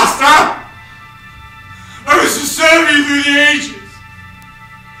yours, Master! I was to serve you through the ages.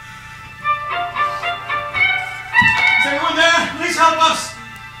 Is anyone there? Please help us.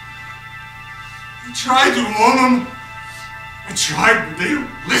 I tried to warn them. I tried, but they don't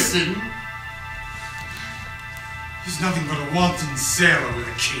listen. He's nothing but a wanton sailor with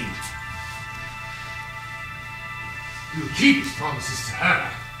a king. He will keep his promises to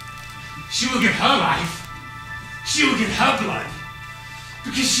her. She will get her life. She will get her blood.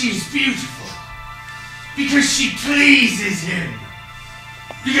 Because she is beautiful. Because she pleases him.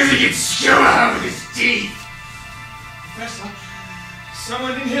 Because he can skewer her with his teeth. Professor,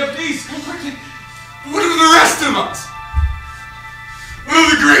 someone in here, please, come quickly. What of the rest of us? What of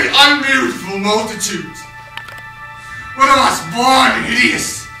the great unbeautiful multitude? What of us born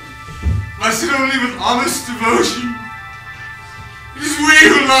hideous, blessed only with honest devotion? It is we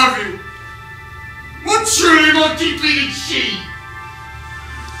who love you. What surely more deeply than she?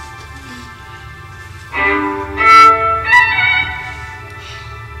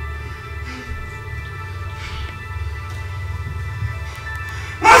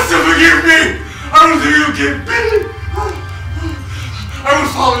 Master, forgive me! I will do you again. I will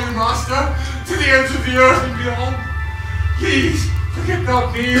follow you, Master, to the ends of the earth and beyond. Please, forget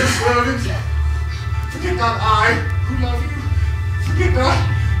not me, your servant. Forget not I, who love you. Forget not.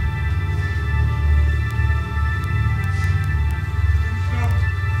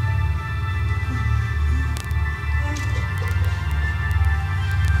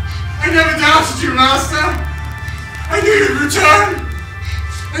 I never doubted you, Master. I knew you'd return.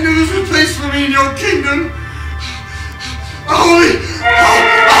 I knew there was a place for me in your kingdom. A holy...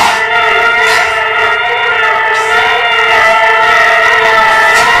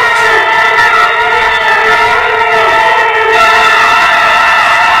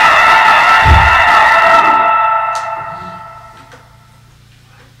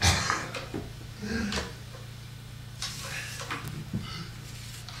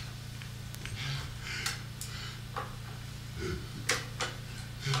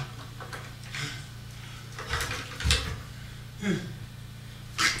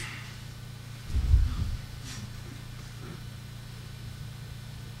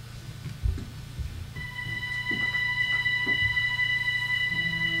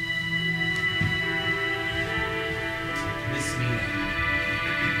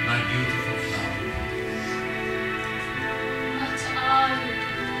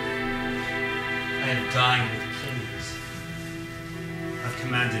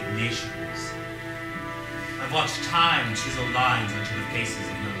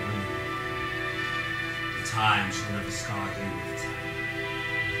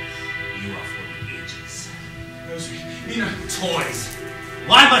 Mina, toys.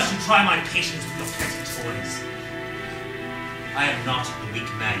 Why must you try my patience with your petty toys? I am not the weak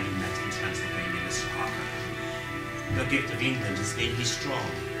man you met in Transylvania, Mr. Harker. The gift of England has made me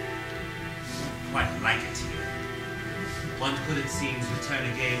strong. Quite like it here. One could, it seems, return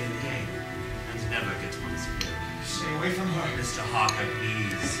again and again, and never get one's fill. Stay away from her. Mr. Harker,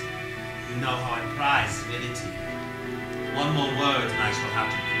 please. You know how I prize civility. One more word and I shall have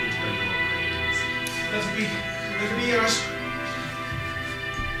to quit her your praise. Let it be yours.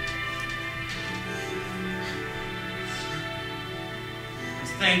 And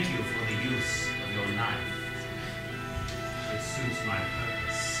thank you for the use of your knife. It suits my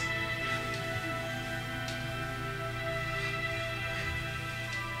purpose.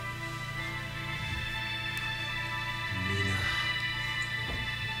 Mina.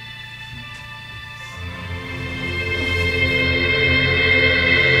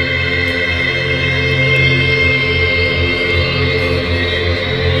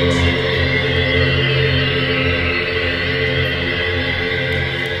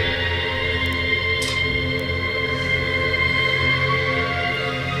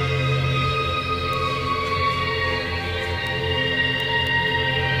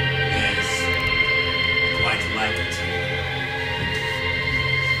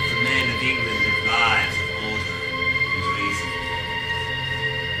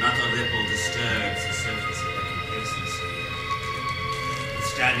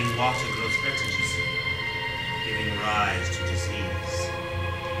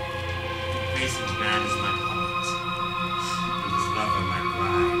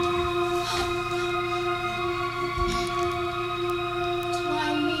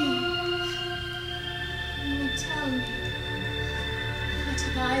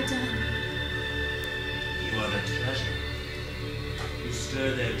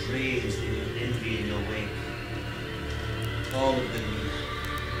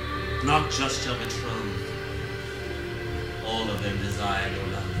 Just your betrothed. All of them desire your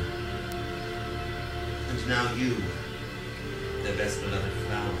love. And now you, their best beloved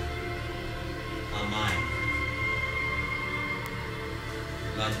flower, are mine.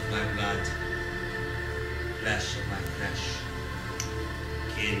 Blood of my blood, flesh of my flesh,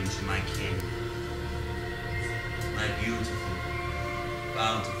 kin to my kin. My beautiful,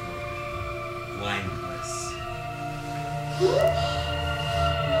 bountiful winepress.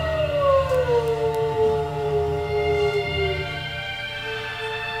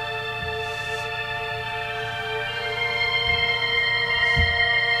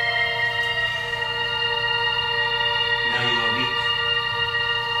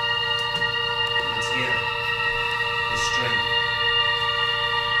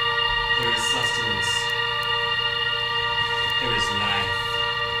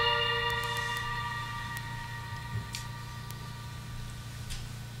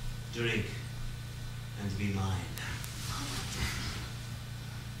 Drink and be mine.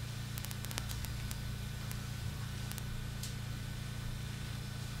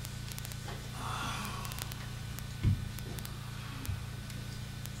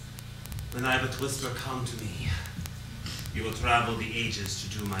 When I but whisper, come to me, you will travel the ages to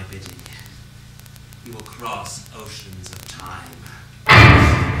do my bidding. You will cross oceans of time.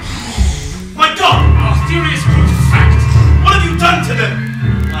 My God! Our theory is proof of fact. What have you done to them?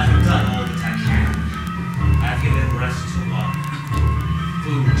 I have done all that I can. I have given rest to one,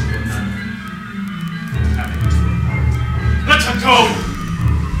 food to another, and heaven to a third. Let her go!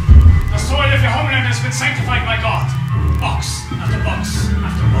 The soil of your homeland has been sanctified by God. Box after box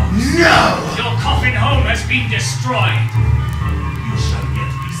after box. No! Your coffin home has been destroyed. You shall yet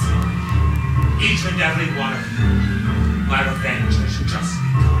be sorry. Each and every one of you. My revenge has just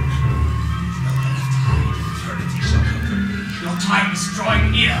begun. Eternity shall conquer me. Your time is drawing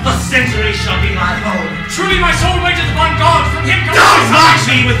near. The century shall be my home. Truly my soul waiteth upon God. From him comes Don't mock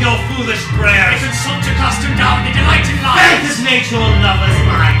me with your foolish prayers. If insult to cast him down, they delight in lies. Faith is nature, lovers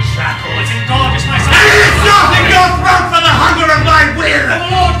my shackles. But in God is my soul. And it is nothing your throat for the hunger of my will. The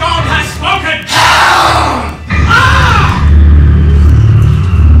Lord God has spoken.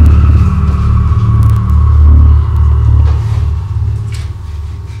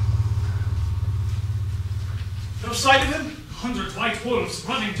 No sight of him? 100 white wolves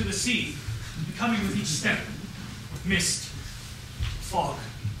running to the sea, becoming with each step. Mist, fog,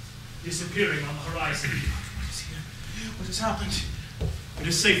 disappearing on the horizon. What is here? What has happened? It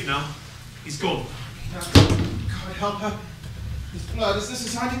is safe now. He's gone. God help her. His blood, is this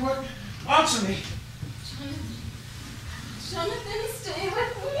his handiwork? Answer me. Jonathan, stay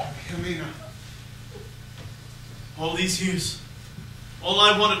with me. Mina. All these years, all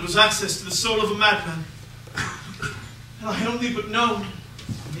I wanted was access to the soul of a madman. And I had only but known.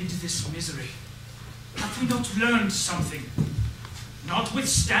 Amid this misery, have we not learned something?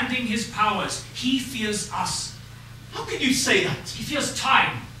 Notwithstanding his powers, he fears us. How can you say that? He fears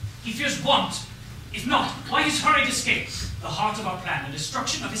time. He fears want. If not, why his hurried escape? The heart of our plan, the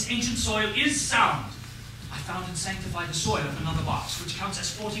destruction of his ancient soil, is sound. I found and sanctified the soil of another box, which counts as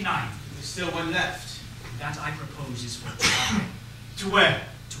 49. There's still one left. That I propose is for traveling. To where?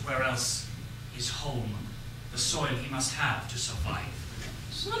 To where else? His home. The soil he must have to survive.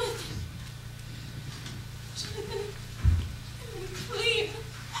 Jonathan! Jonathan, please.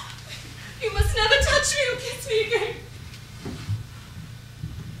 You must never touch me or kiss me again.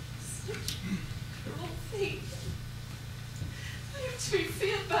 Such cruel fate. I am to be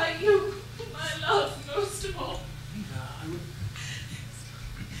feared by you, whom I love most of all.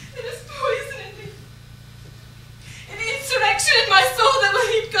 There is poison in me. An insurrection in my soul that will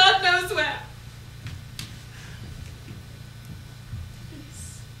lead God knows where.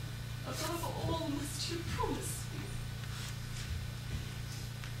 This, above all, must you promise me.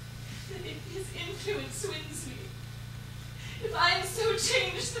 That if his influence wins me, if I am so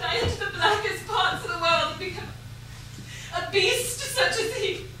changed that I enter the blackest parts of the world and become a beast such as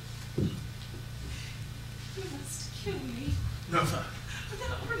he, you must kill me. Nova.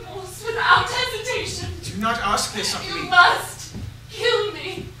 Without remorse, without hesitation. Do not ask this of You me. must kill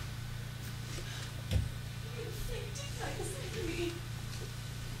me. You inflicted like this on me.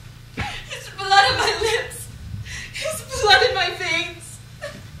 His blood on my lips. His blood in my veins.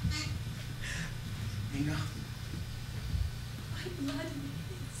 Mina. My blood in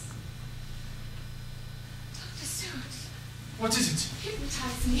his. Dr. Seward. What is it?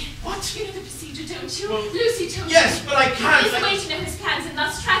 Hypnotize me. What? You know the procedure, don't you? Well, Lucy told me. Yes, but I can't. There's a way to know his plans and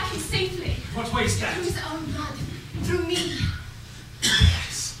thus track him safely. What way is that? Through his own blood. Through me.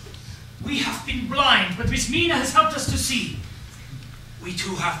 Yes. We have been blind, but Miss Mina has helped us to see. We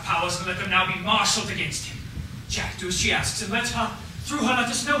too have powers, and let them now be marshaled against him. Jack, do as she asks, and through her, let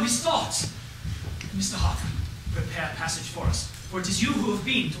us know his thoughts. Mr. Harker, prepare passage for us, for it is you who have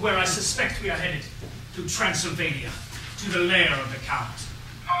been to where I suspect we are headed, to Transylvania, to the lair of the Count.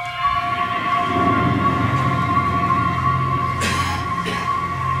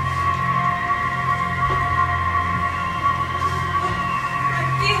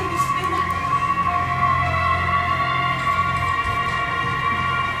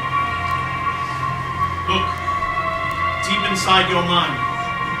 Look, deep inside your mind,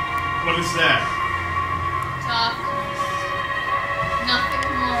 what is there? Darkness. Nothing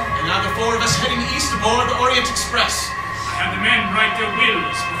more. And now the four of us heading east aboard the Orient Express. I had the men write their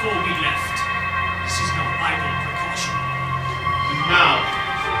wills before we left. This is no idle precaution. And now,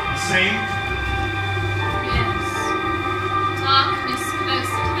 the same? Yes. Darkness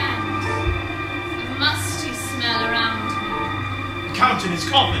close at hand. A musty smell around me. The Count in his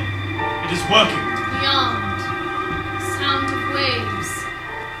coffin. It is working. Beyond. Sound of waves.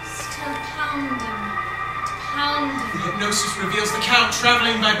 Still pounding. Pounding. The hypnosis reveals the Count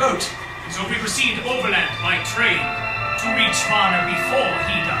traveling by boat. And so we proceed overland by train to reach Varna before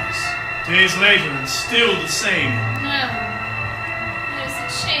he does. Days later, and still the same. No. There's a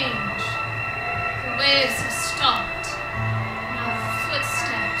change. The waves have stopped. Now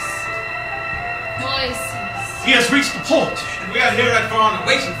footsteps. Voices. He has reached the port. And we are here at Varna,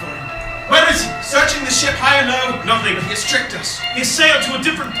 waiting for him. Where is he? Searching the ship high and low? Nothing. But he has tricked us. He has sailed to a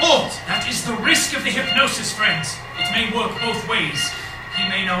different port. That is the risk of the hypnosis, friends. It may work both ways. He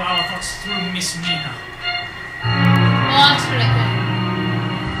may know our thoughts through Miss Mina. Water again.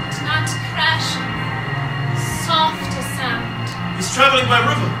 But not crashing. Softer sound. He's traveling by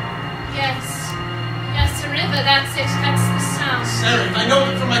river. Yes. Yes, a river, that's it. That's the sound. Sarah, I know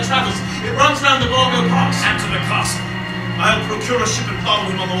it from my travels. It runs round the Borgo Pass. And to the castle. I'll procure a ship and follow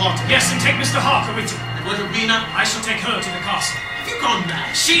him on the water. Yes, and take Mr. Harker with you. And what of Mina? I shall take her to the castle. Have you gone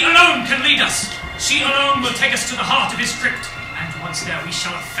mad? She alone can lead us. She alone will take us to the heart of his crypt. And once there, we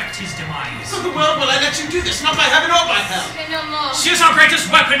shall effect his demise. How in the world will I let you do this? Not by heaven or by hell. Say no more. She is our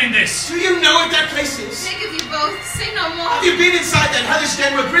greatest weapon in this. Do you know what that place is? Beg of you both, say no more. Have you been inside that hellish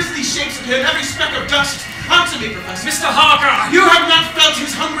den where grisly shapes appear in every speck of dust? Answer me, Professor. Mr. Harker! You have not felt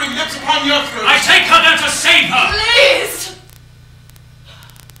his hungry lips upon your throat. I take her there to save her! Please!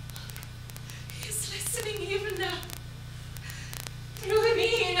 He's listening even now. Through me,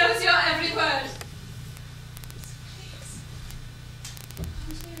 he knows your every word. So please,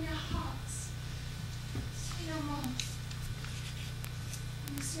 come to me in your hearts. Say no more.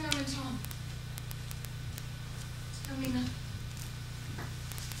 From this moment on, tell me nothing.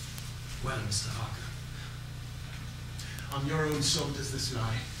 Well, Mr. Harker. On your own soul does this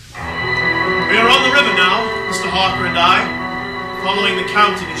lie. We are on the river now, Mr. Harker and I, following the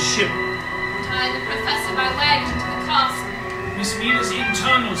Count in his ship. Tie the professor by wagon to the castle. Miss Mina's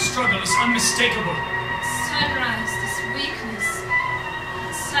internal struggle is unmistakable. Sunrise, this weakness.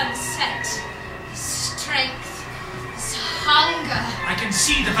 Sunset, this hunger. I can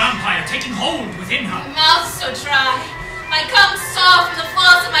see the vampire taking hold within her. My mouth's so dry. My gums sore from the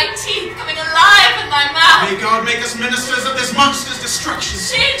force of my teeth coming alive in my mouth. May God make us ministers of this monster's destruction.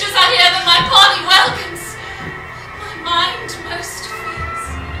 Changes are here that my body welcomes. My mind most fears.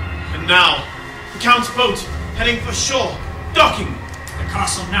 And now, the Count's boat, heading for shore, docking. The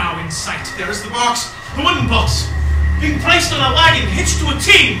castle now in sight. There is the box. The wooden box, being placed on a wagon hitched to a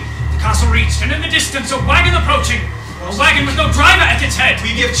team. The castle reached, and in the distance, a wagon approaching. A wagon with no driver at its head.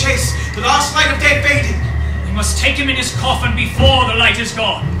 We give chase, the last light of day fading. We must take him in his coffin before the light is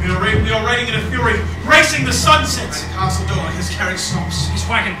gone. We are riding in a fury, racing the sunset. At the castle door, his carriage stops. His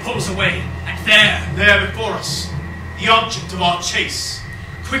wagon pulls away, and there before us, the object of our chase.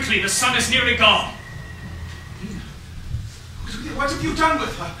 Quickly, the sun is nearly gone. What have you done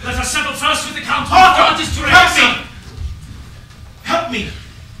with her? Let us settle first with the Count. Harker, is to help me! Help me!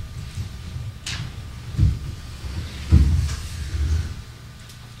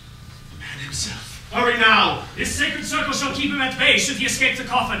 The man himself. Hurry now! This sacred circle shall keep him at bay should he escape the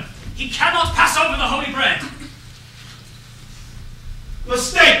coffin. He cannot pass over the holy bread. The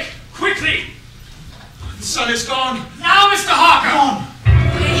stake! Quickly! The sun is gone. Now, Mr. Harker! Gone!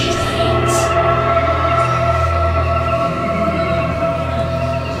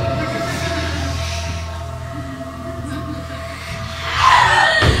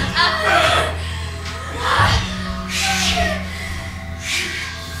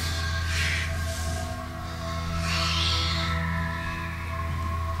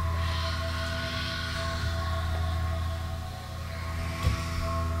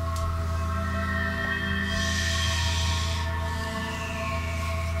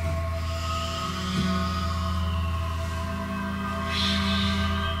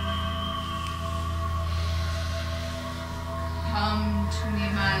 Come to me,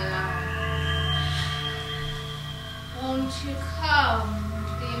 my love. Won't you come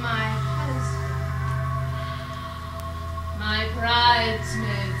to be my husband? My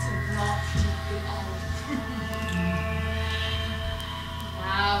bridesmaids have brought me the altar.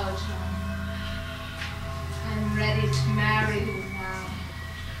 Now, John, I'm ready to marry you now.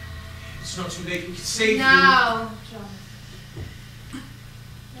 It's not too late. We can save you. Now, John.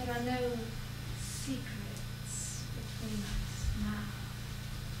 There are no secrets between us now.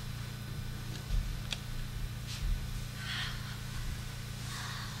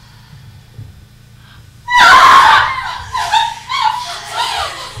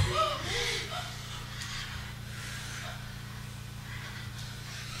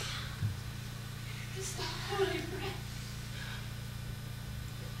 It's the holy bread.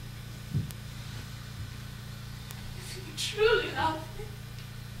 If you truly love me,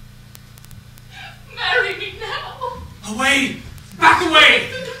 marry me now. Away! Back away!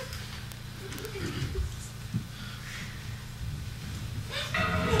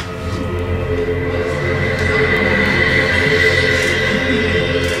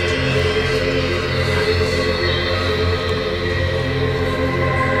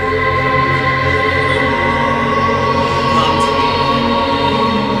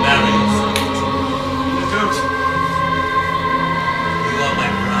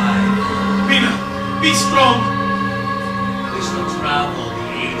 Be strong! We shall travel the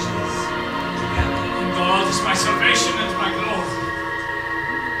ages together. God is my salvation and my glory.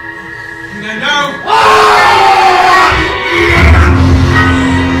 And now.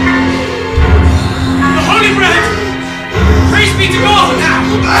 The holy bread! Praise be to God!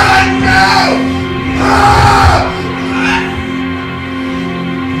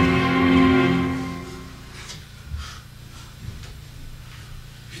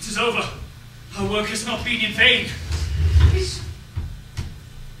 It is over. Our work has not been in vain.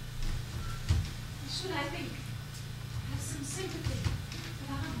 Should I think? Have some sympathy for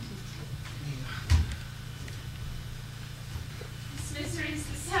the hunted. This misery is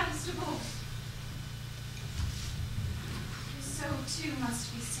the saddest of all. Your soul too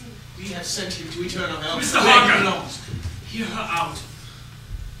must be saved. We have sent him to eternal hell. Mr. Where Harker! he belongs. Hear her out.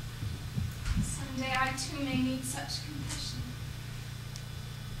 Someday I too may need such compassion.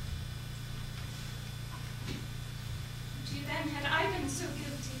 Would you then, had I been so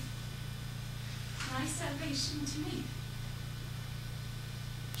guilty, my salvation to me?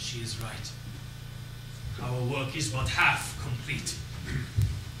 She is right. Our work is but half complete.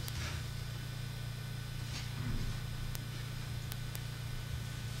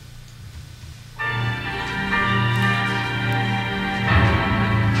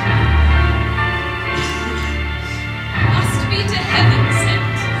 Must be to heaven sent.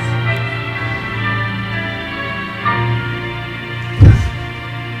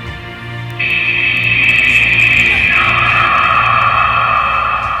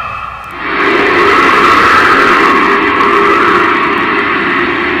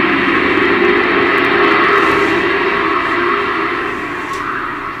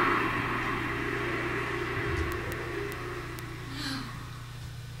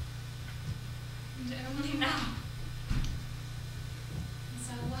 And only now is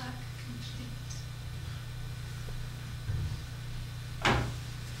our work complete.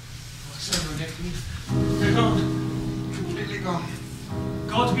 What's over, Nephew? They're gone. Completely gone.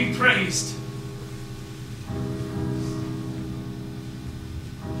 God be praised.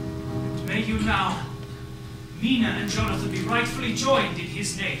 And may you now, Mina and Jonathan, be rightfully joined in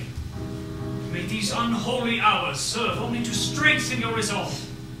his name. May these unholy hours serve only to strengthen your resolve.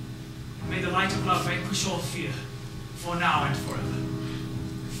 And may the light of love vanquish all fear, for now and forever.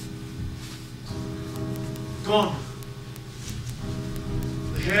 Gone.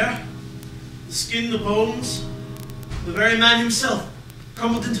 The hair, the skin, the bones, the very man himself,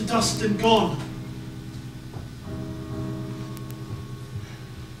 crumbled into dust and gone.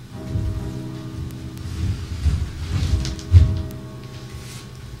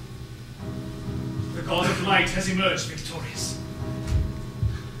 The God of light has emerged victorious.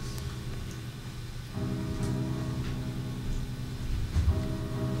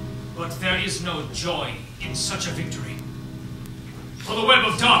 But there is no joy in such a victory. For the web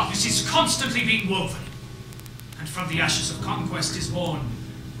of darkness is constantly being woven, and from the ashes of conquest is born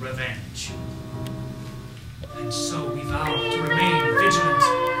revenge. And so we vow to remain vigilant.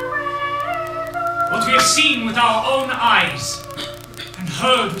 What we have seen with our own eyes and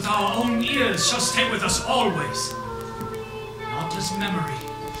heard with our own ears shall stay with us always, not as memory,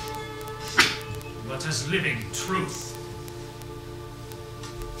 but as living truth.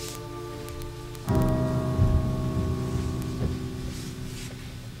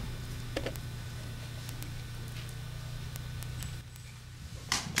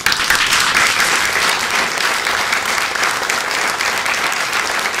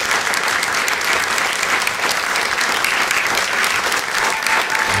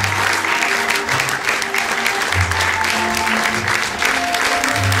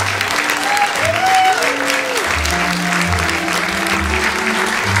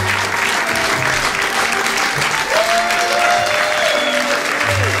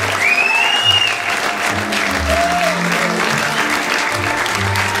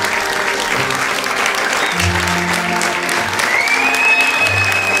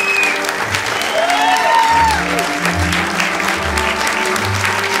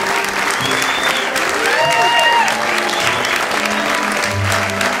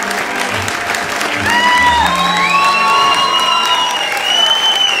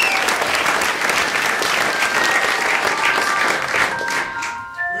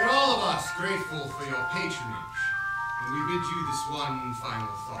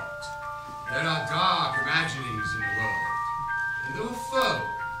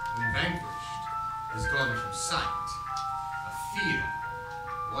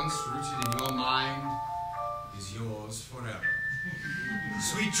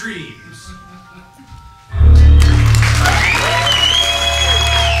 Sweet dreams.